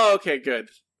necessary. Oh, okay, good.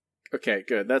 Okay,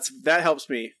 good. That helps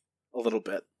me a little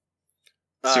bit.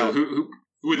 So who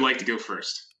would like to go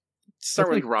first?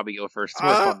 Let's make Robbie go first. It's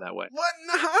more fun that way. What?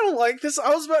 No, I don't like this.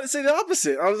 I was about to say the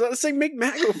opposite. I was about to say make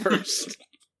Matt go first.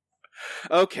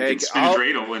 Okay. You can spin a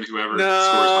dreidel and whoever scores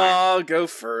higher. I'll go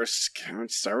first.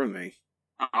 Start with me.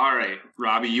 All right,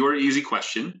 Robbie, your easy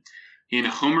question. In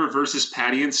Homer versus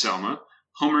Patty and Selma,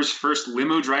 Homer's first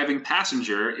limo driving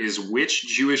passenger is which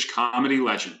Jewish comedy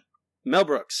legend? Mel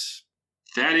Brooks.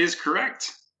 That is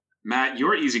correct. Matt,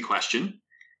 your easy question.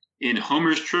 In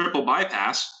Homer's Triple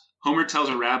Bypass, Homer tells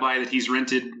a rabbi that he's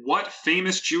rented what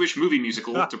famous Jewish movie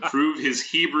musical to prove his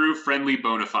Hebrew-friendly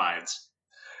bona fides?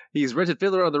 He's rented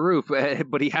Fiddler on the Roof,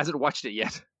 but he hasn't watched it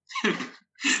yet.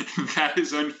 That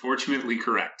is unfortunately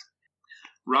correct.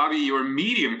 Robbie, your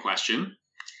medium question.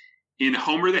 In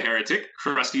Homer the Heretic,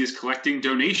 Krusty is collecting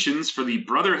donations for the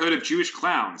Brotherhood of Jewish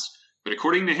Clowns. But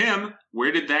according to him,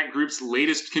 where did that group's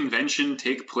latest convention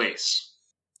take place?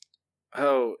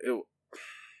 Oh,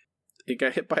 it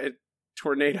got hit by a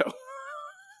tornado.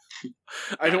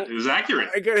 It was accurate.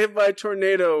 I got hit by a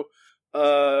tornado.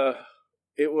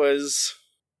 It was...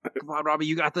 Come on, Robbie,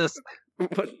 you got this.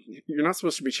 What? You're not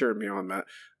supposed to be cheering me on, Matt.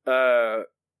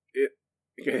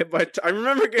 I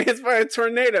remember getting hit by a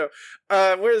tornado.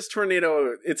 Where's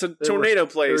tornado? It's a tornado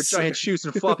place. There were giant shoes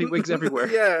and floppy wigs everywhere.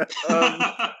 Yeah.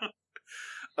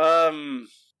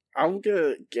 I'm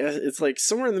gonna guess it's like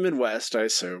somewhere in the Midwest, I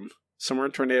assume. Somewhere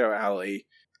in Tornado Alley.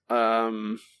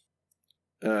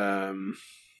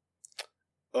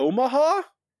 Omaha?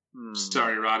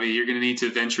 Sorry, Robbie. You're going to need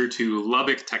to venture to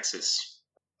Lubbock, Texas.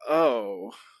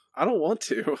 Oh, I don't want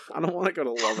to. I don't want to go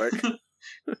to Lubbock.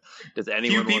 Does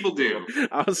anyone? Few people do.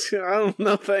 I don't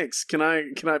know. Thanks. Can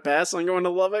I pass on going to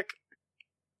Lubbock?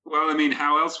 Well, I mean,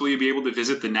 how else will you be able to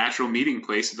visit the natural meeting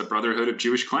place of the Brotherhood of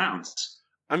Jewish Clowns?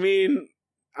 I mean,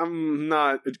 I'm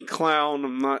not a clown.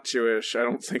 I'm not Jewish. I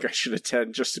don't think I should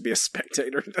attend just to be a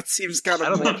spectator. That seems kind of. I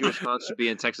don't think Jewish clowns should be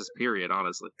in Texas. Period.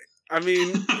 Honestly. I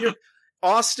mean,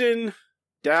 Austin,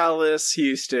 Dallas,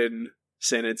 Houston,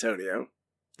 San Antonio.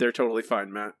 They're totally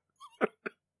fine, Matt.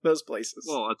 Those places.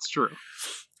 Well, that's true.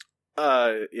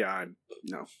 Yeah,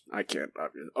 no, I can't. I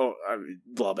mean,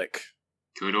 Lubbock.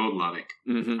 Good old Lubbock.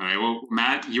 Mm-hmm. All right, well,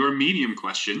 Matt, your medium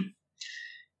question.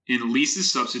 In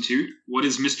Lisa's Substitute, what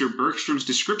is Mr. Bergstrom's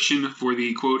description for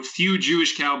the, quote, few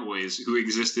Jewish cowboys who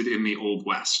existed in the Old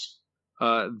West?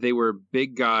 They were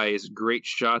big guys, great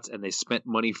shots, and they spent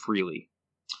money freely.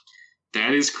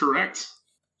 That is correct.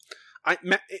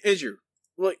 Matt, Andrew,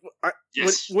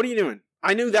 yes. What are you doing?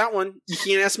 I knew that one. You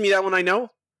can't ask me that one I know?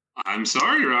 I'm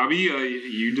sorry, Robbie.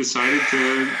 You decided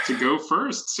to go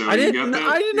first, so I you got the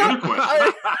other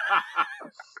question.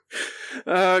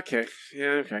 Okay.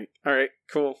 Yeah, okay. All right,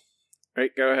 cool. All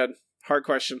right, go ahead. Hard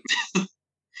question.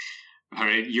 All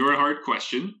right, your hard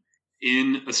question.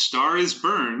 In A Star Is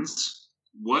Burns,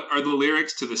 what are the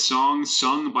lyrics to the song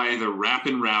sung by the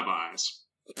Rappin' Rabbis?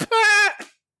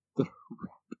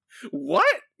 What?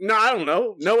 No, I don't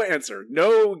know. No answer.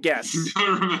 No guess. You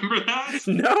don't remember that?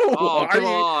 No. Oh, come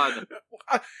on.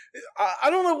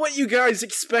 I don't know what you guys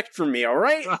expect from me, all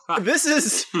right? This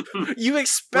is... You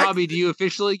expect... Robbie, do you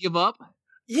officially give up?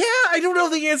 Yeah, I don't know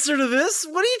the answer to this.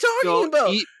 What are you talking Don't about?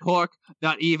 eat pork,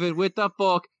 not even with a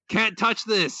fork. Can't touch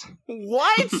this.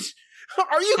 What?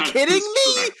 Are you kidding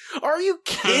me? Correct. Are you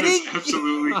kidding? That is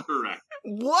absolutely correct.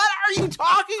 What are you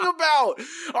talking about?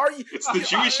 Are you? It's the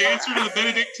Jewish answer to the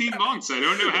Benedictine monks. I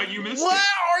don't know how you missed What it.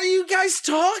 are you guys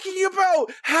talking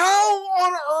about? How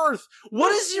on earth?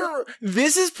 What is your?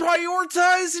 This is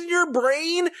prioritized in your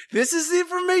brain. This is the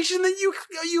information that you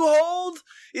hold.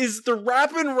 Is the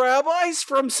Rappin' Rabbis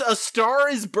from A Star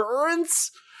Is Burns?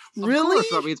 Really? Of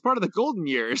course, Robbie. It's part of the golden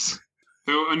years.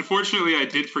 So, unfortunately, I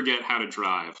did forget how to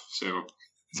drive. So,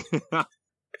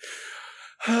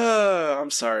 I'm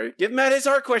sorry. Give Matt his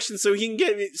hard question so he can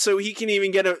get. So he can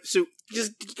even get a. So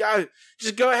just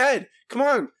go ahead. Come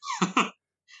on. All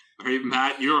right,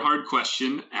 Matt, your hard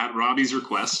question at Robbie's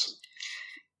request.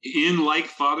 In Like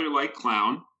Father, Like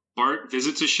Clown, Bart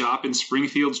visits a shop in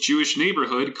Springfield's Jewish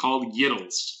neighborhood called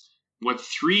Yiddles. What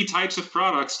 3 types of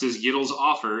products does Yiddles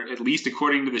offer, at least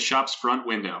according to the shop's front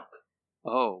window?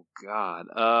 Oh, God.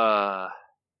 I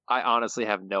honestly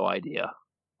have no idea.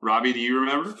 Robbie, do you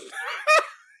remember?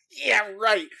 Yeah,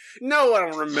 right. No, I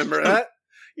don't remember that.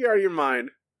 You're out of your mind.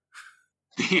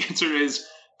 The answer is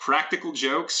practical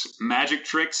jokes, magic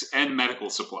tricks, and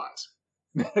medical supplies.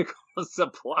 Medical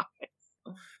supplies.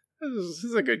 This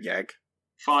is a good gag.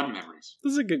 Fond memories.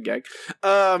 This is a good gag. He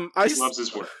loves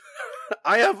his work.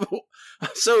 I have.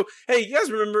 So, hey, you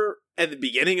guys remember at the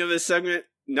beginning of this segment?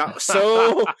 Not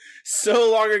so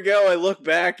long ago. I look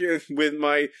back with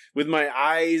my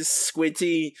eyes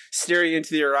squinty, staring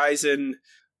into the horizon.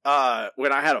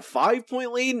 When I had a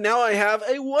 5-point lead, now I have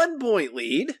a 1-point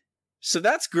lead. So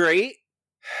that's great.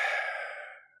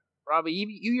 Robbie,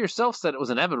 you yourself said it was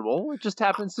inevitable. It just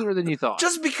happened sooner than you thought.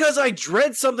 Just because I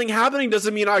dread something happening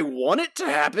doesn't mean I want it to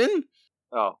happen.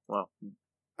 Oh, well.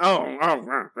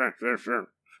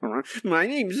 My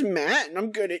name's Matt, and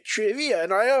I'm good at trivia,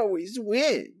 and I always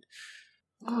win.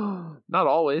 Not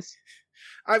always.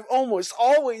 I've almost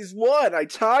always won. I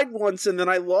tied once, and then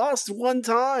I lost one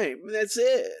time. That's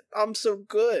it. I'm so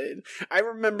good. I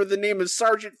remember the name of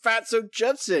Sergeant Fatso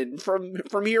Judson from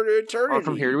Here to Eternity. Or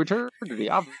From Here to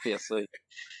Eternity, obviously.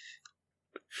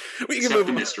 We can move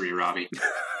the on. mystery, Robbie.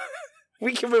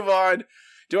 We can move on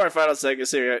to our final segment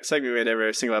we had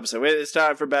every single episode. It's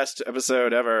time for Best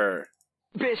Episode Ever.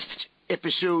 Best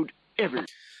episode ever.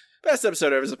 Best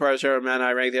episode ever is a part of the show where Matt and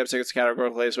I rank the episodes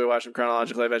categorically, so we watch them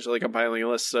chronologically, eventually compiling a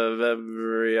list of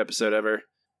every episode ever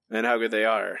and how good they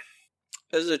are.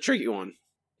 This is a tricky one.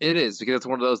 It is, because it's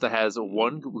one of those that has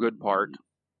one good part,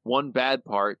 one bad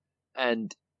part,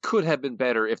 and could have been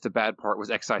better if the bad part was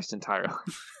excised entirely.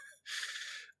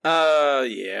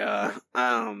 Yeah.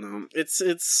 I don't know.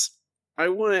 I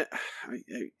want to.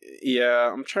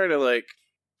 Yeah, I'm trying to like.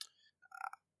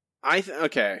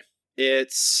 Okay.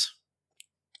 It's.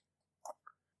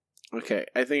 Okay,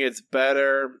 I think it's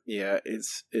better. Yeah,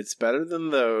 it's better than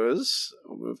those.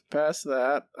 I'll move past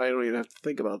that. I don't even have to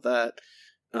think about that.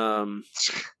 All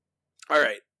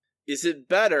right. Is it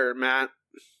better, Matt,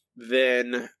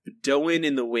 than Doin'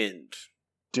 in the Wind?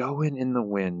 Doin' in the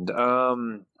Wind.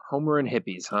 Homer and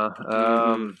hippies, huh?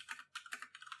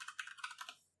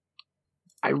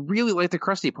 I really like the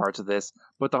Krusty parts of this,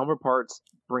 but the Homer parts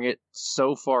bring it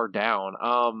so far down.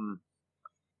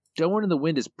 Doin' in the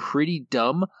Wind is pretty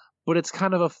dumb, but it's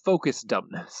kind of a focused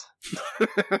dumbness. We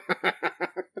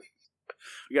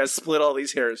gotta split all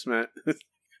these hairs, Matt.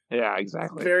 Yeah,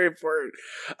 exactly. Very important.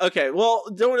 Okay, well,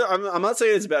 I'm not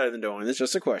saying it's better than Doin'. It's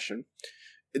just a question.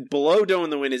 Below Doin' in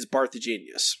the Wind is Bart the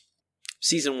Genius.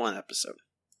 Season 1 episode.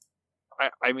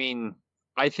 I mean,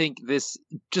 I think this,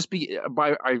 just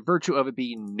by virtue of it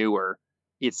being newer,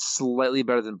 it's slightly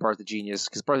better than Bart the Genius,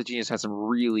 because Bart the Genius has some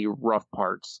really rough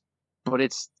parts, but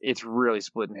it's really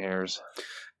splitting hairs.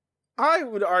 I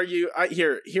would argue,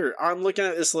 here, I'm looking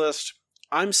at this list.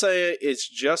 I'm saying it's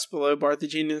just below Bart the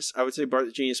Genius. I would say Bart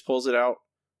the Genius pulls it out.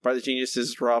 Bart the Genius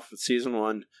is rough with season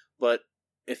 1, but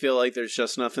I feel like there's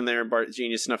just nothing there in Bart the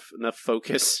Genius, enough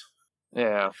focus.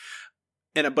 Yeah.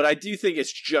 But I do think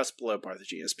it's just below Bart the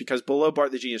Genius, because below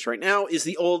Bart the Genius right now is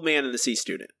the Old Man and the Sea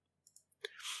Student,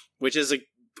 which is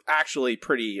actually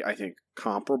pretty, I think,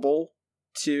 comparable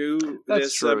to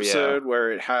this episode,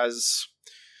 where it has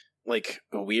like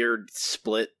a weird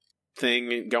split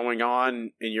thing going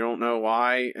on, and you don't know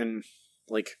why, and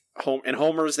like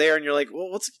Homer's there, and you're like,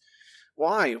 well,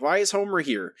 why is Homer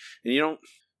here? And you don't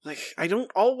I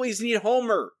don't always need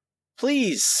Homer.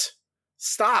 Please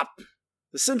stop.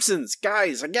 The Simpsons,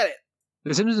 guys, I get it.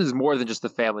 The Simpsons is more than just the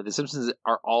family. The Simpsons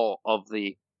are all of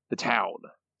the town.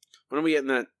 When are we getting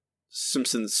that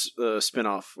Simpsons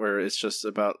spin-off where it's just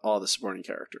about all the supporting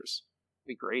characters?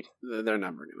 Be great. They're never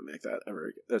going to make that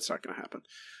ever. That's not going to happen.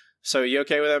 So you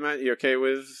okay with that, Matt? You okay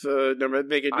with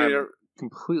make it? I'm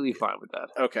completely fine with that.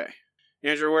 Okay,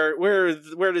 Andrew,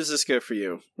 where does this go for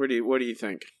you? What do you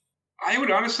think? I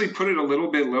would honestly put it a little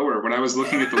bit lower. When I was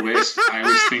looking at the list, I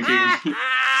was thinking,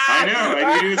 I know,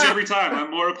 I do this every time.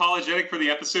 I'm more apologetic for the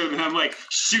episode, and I'm like,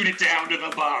 shoot it down to the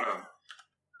bottom.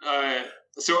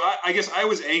 So I guess I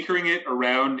was anchoring it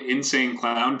around Insane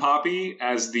Clown Poppy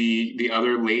as the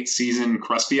other late season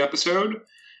Krusty episode.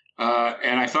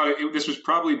 And I thought this was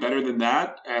probably better than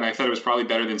that, and I thought it was probably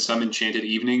better than Some Enchanted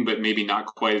Evening, but maybe not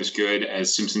quite as good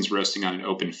as Simpsons Roasting on an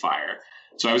Open Fire.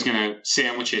 So I was going to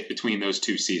sandwich it between those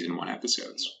two season 1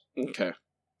 episodes. Okay.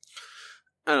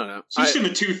 I don't know. So just in the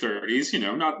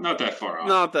 230s, not that far off.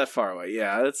 Not that far away.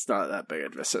 Yeah, it's not that big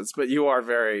of a distance, but you are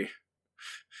very,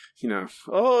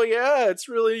 oh yeah, it's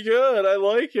really good. I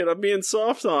like it. I'm being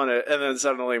soft on it. And then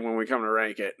suddenly when we come to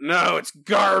rank it, no, it's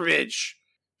garbage.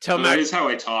 That is how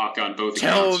I talk on both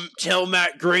accounts. Tell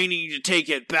Matt Groening to take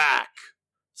it back.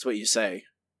 That's what you say.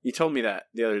 You told me that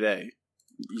the other day.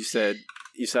 You said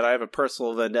I have a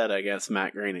personal vendetta against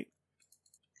Matt Groening.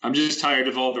 I'm just tired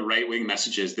of all the right-wing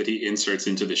messages that he inserts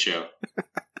into the show.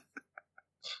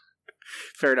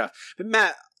 Fair enough. But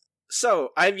Matt, so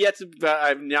I've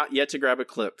not yet to grab a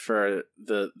clip for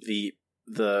the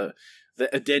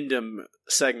addendum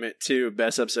segment to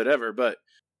Best Episode Ever, but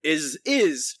is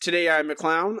Today I'm a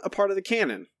Clown a part of the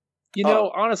canon?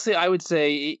 Honestly, I would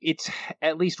say it's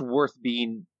at least worth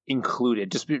being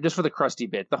included, just for the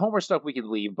Krusty bit. The Homer stuff we can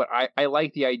leave, but I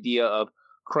like the idea of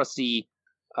Krusty,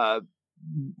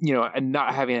 and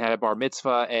not having had a bar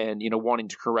mitzvah and, wanting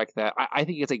to correct that. I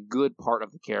think it's a good part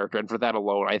of the character, and for that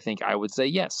alone, I think I would say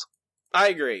yes. I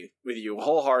agree with you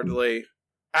wholeheartedly.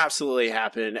 Absolutely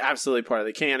happened. Absolutely part of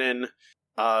the canon.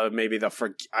 Maybe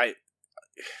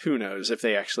who knows if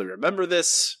they actually remember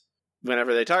this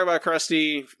whenever they talk about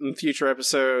Krusty in future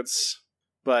episodes,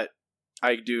 but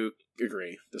I do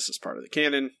agree. This is part of the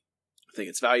canon. I think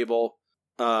it's valuable.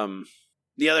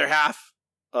 The other half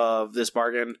of this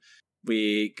bargain,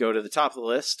 we go to the top of the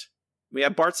list. We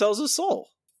have Bart Sells His Soul.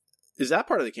 Is that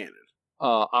part of the canon?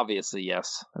 Obviously,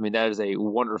 yes. I mean, that is a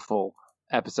wonderful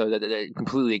episode that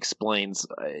completely explains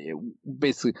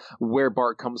basically where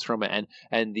Bart comes from and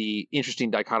the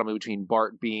interesting dichotomy between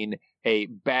Bart being a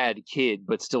bad kid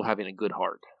but still having a good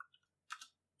heart.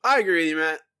 I agree with you,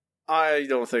 Matt. I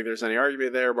don't think there's any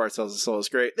argument there. Bart Sells His Soul is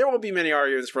great. There won't be many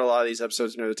arguments for a lot of these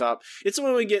episodes near the top. It's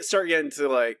when we start getting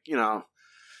to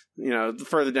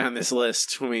further down this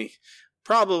list, when we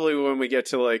get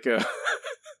to I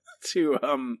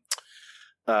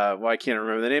can't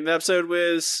remember the name of the episode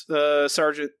with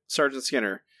Sergeant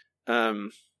Skinner.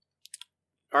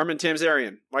 Armin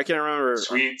Tamzarian. Why can't I remember?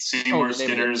 Sweet Seymour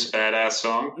Skinner's badass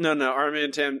song. No,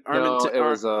 Armin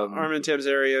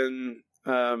Tamzarian.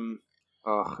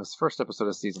 It's first episode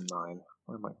of season 9.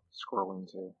 Where am I scrolling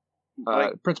to?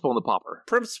 Principal and the Pauper.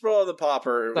 Principal and the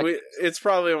Pauper. It's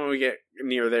probably when we get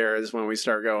near there is when we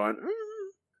start going.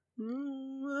 I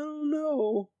don't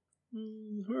know.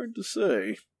 Hard to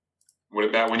say. What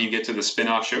about when you get to the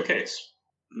spin-off showcase?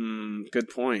 Good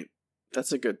point.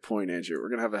 That's a good point, Andrew. We're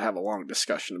gonna have a long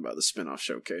discussion about the spin-off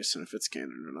showcase and if it's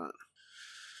canon or not.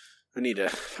 I need to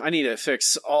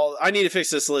fix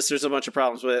this list. There's a bunch of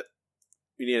problems with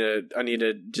it. I need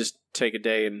to just take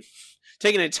an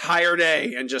entire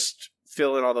day and just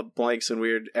fill in all the blanks and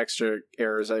weird extra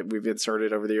errors we've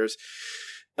inserted over the years.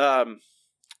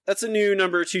 That's a new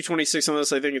number 226 on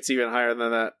this. I think it's even higher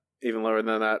than that, even lower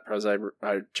than that, because I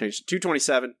changed to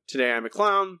 227. Today I'm a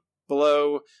clown.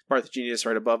 Below, Bart the Genius,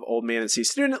 right above Old Man and C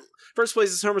Student. First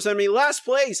place is Homer's Enemy. Last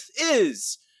place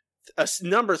is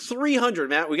number 300,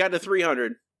 Matt. We got to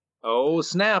 300. Oh,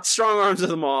 snap. Strong arms of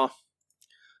them all.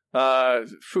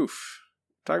 Talking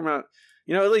about,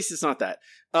 at least it's not that.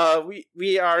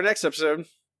 Our next episode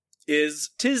is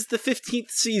Tis the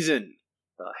 15th Season.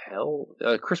 The hell?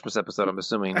 Christmas episode, I'm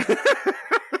assuming.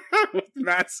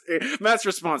 Matt's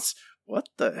response, what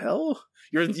the hell?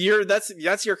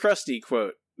 That's your Krusty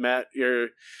quote. Matt,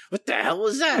 what the hell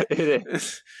was that? It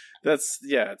is. Go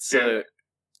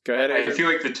ahead. I feel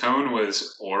like the tone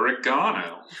was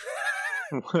oregano.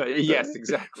 Yes,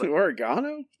 exactly.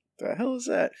 Oregano? The hell is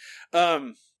that?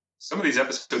 Some of these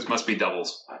episodes must be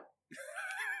doubles.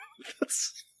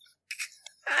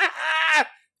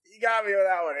 You got me with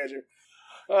that one, Andrew.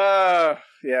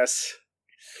 Yes.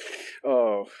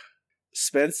 Oh.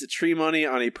 Spends the tree money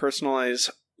on a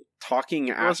personalized talking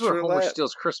astrolabe. That's where Homer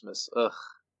steals Christmas. Ugh.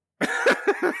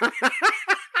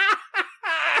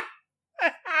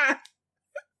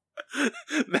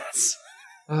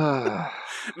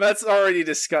 Matt's already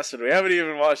disgusted. We haven't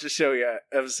even watched the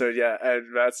episode yet,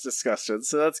 and Matt's disgusted,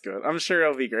 so that's good. I'm sure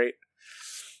it'll be great.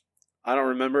 I don't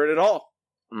remember it at all.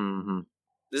 Mm-hmm.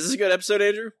 Is this a good episode,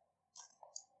 Andrew?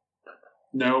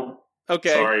 No.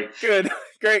 Okay. Sorry. Good.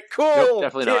 Great. Cool. Nope,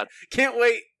 definitely not. Can't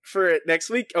wait for it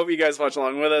next week. Hope you guys watch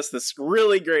along with us. This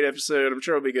really great episode. I'm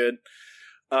sure it'll be good.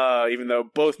 Even though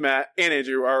both Matt and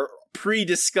Andrew are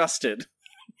pre-disgusted.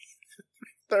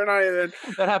 They're not even...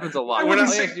 That happens a lot. All you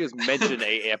have to do is mention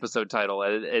a episode title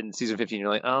in season 15. You're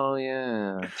like, oh,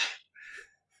 yeah.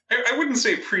 I wouldn't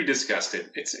say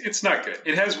pre-disgusted. It's not good.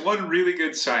 It has one really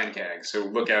good sign gag, so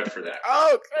look out for that.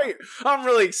 Oh, great. I'm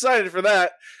really excited for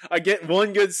that. I get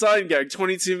one good sign gag,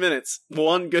 22 minutes.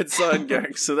 One good sign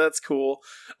gag, so that's cool.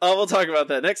 We'll talk about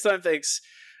that next time. Thanks.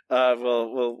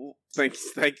 Thanks.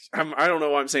 I don't know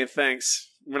why I'm saying thanks.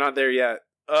 We're not there yet.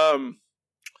 That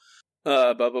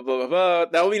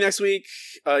will be next week.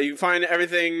 You can find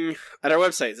everything at our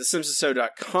website,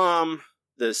 thesimpsonshow.com.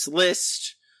 This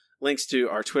list, links to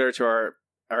our Twitter, to our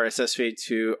RSS feed,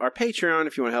 to our Patreon.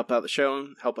 If you want to help out the show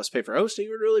and help us pay for hosting,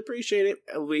 we'd really appreciate it.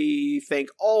 We thank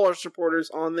all our supporters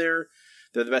on there.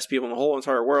 They're the best people in the whole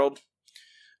entire world.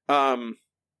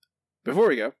 Before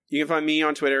we go, you can find me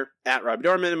on Twitter at Robbie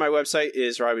Dorman, and my website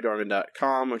is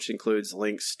robbiedorman.com, which includes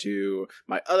links to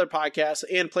my other podcasts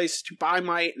and places to buy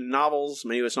my novels.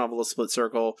 My newest novel, The Split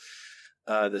Circle,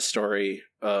 the story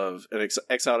of an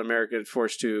exiled American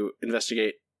forced to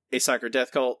investigate a psycho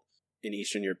death cult in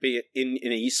Eastern Europe, in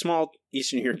a small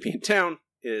Eastern European town,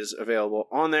 is available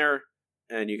on there,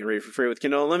 and you can read it for free with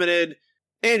Kindle Unlimited.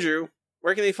 Andrew,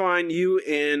 where can they find you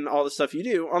and all the stuff you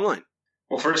do online?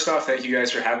 Well, first off, thank you guys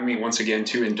for having me once again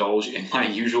to indulge in my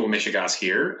usual Michigas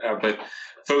here. But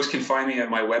folks can find me at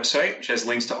my website, which has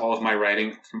links to all of my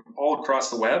writing from all across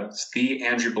the web. It's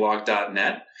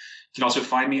theandrewblog.net. You can also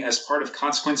find me as part of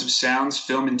Consequence of Sound's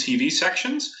film and TV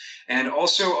sections, and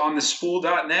also on the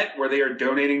spool.net, where they are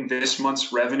donating this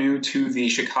month's revenue to the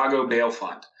Chicago Bail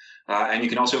Fund. And you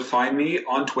can also find me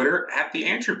on Twitter at the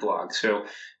Andrew Blog. So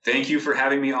thank you for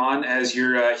having me on as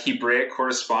your Hebraic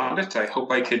correspondent. I hope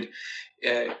I could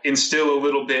instill a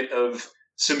little bit of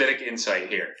Semitic insight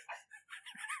here.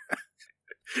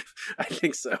 I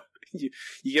think so. You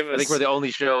give us... I think we're the only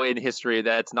show in history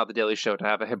that's not the Daily Show to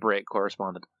have a Hebraic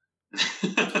correspondent.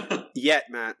 Yet,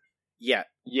 Matt. Yet.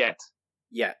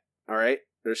 All right?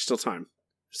 There's still time.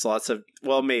 There's lots of...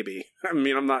 Well, maybe. I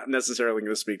mean, I'm not necessarily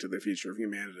going to speak to the future of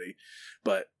humanity,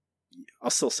 but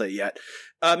I'll still say yet.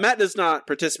 Matt does not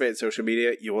participate in social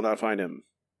media. You will not find him.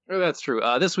 Oh, that's true.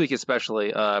 This week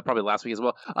especially, probably last week as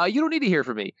well. You don't need to hear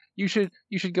from me. You should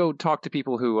go talk to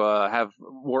people who have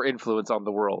more influence on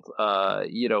the world.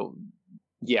 You don't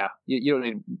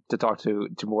need to talk to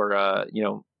more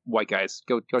white guys.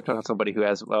 Go talk to somebody who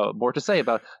has more to say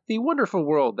about the wonderful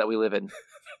world that we live in.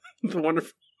 The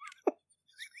wonderful.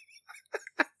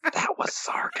 That was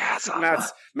sarcasm.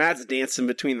 Matt's dancing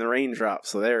between the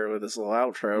raindrops there with this little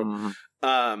outro.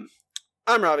 I'm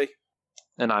Robbie.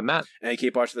 And I'm Matt. And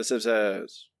keep watching The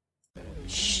Simpsons.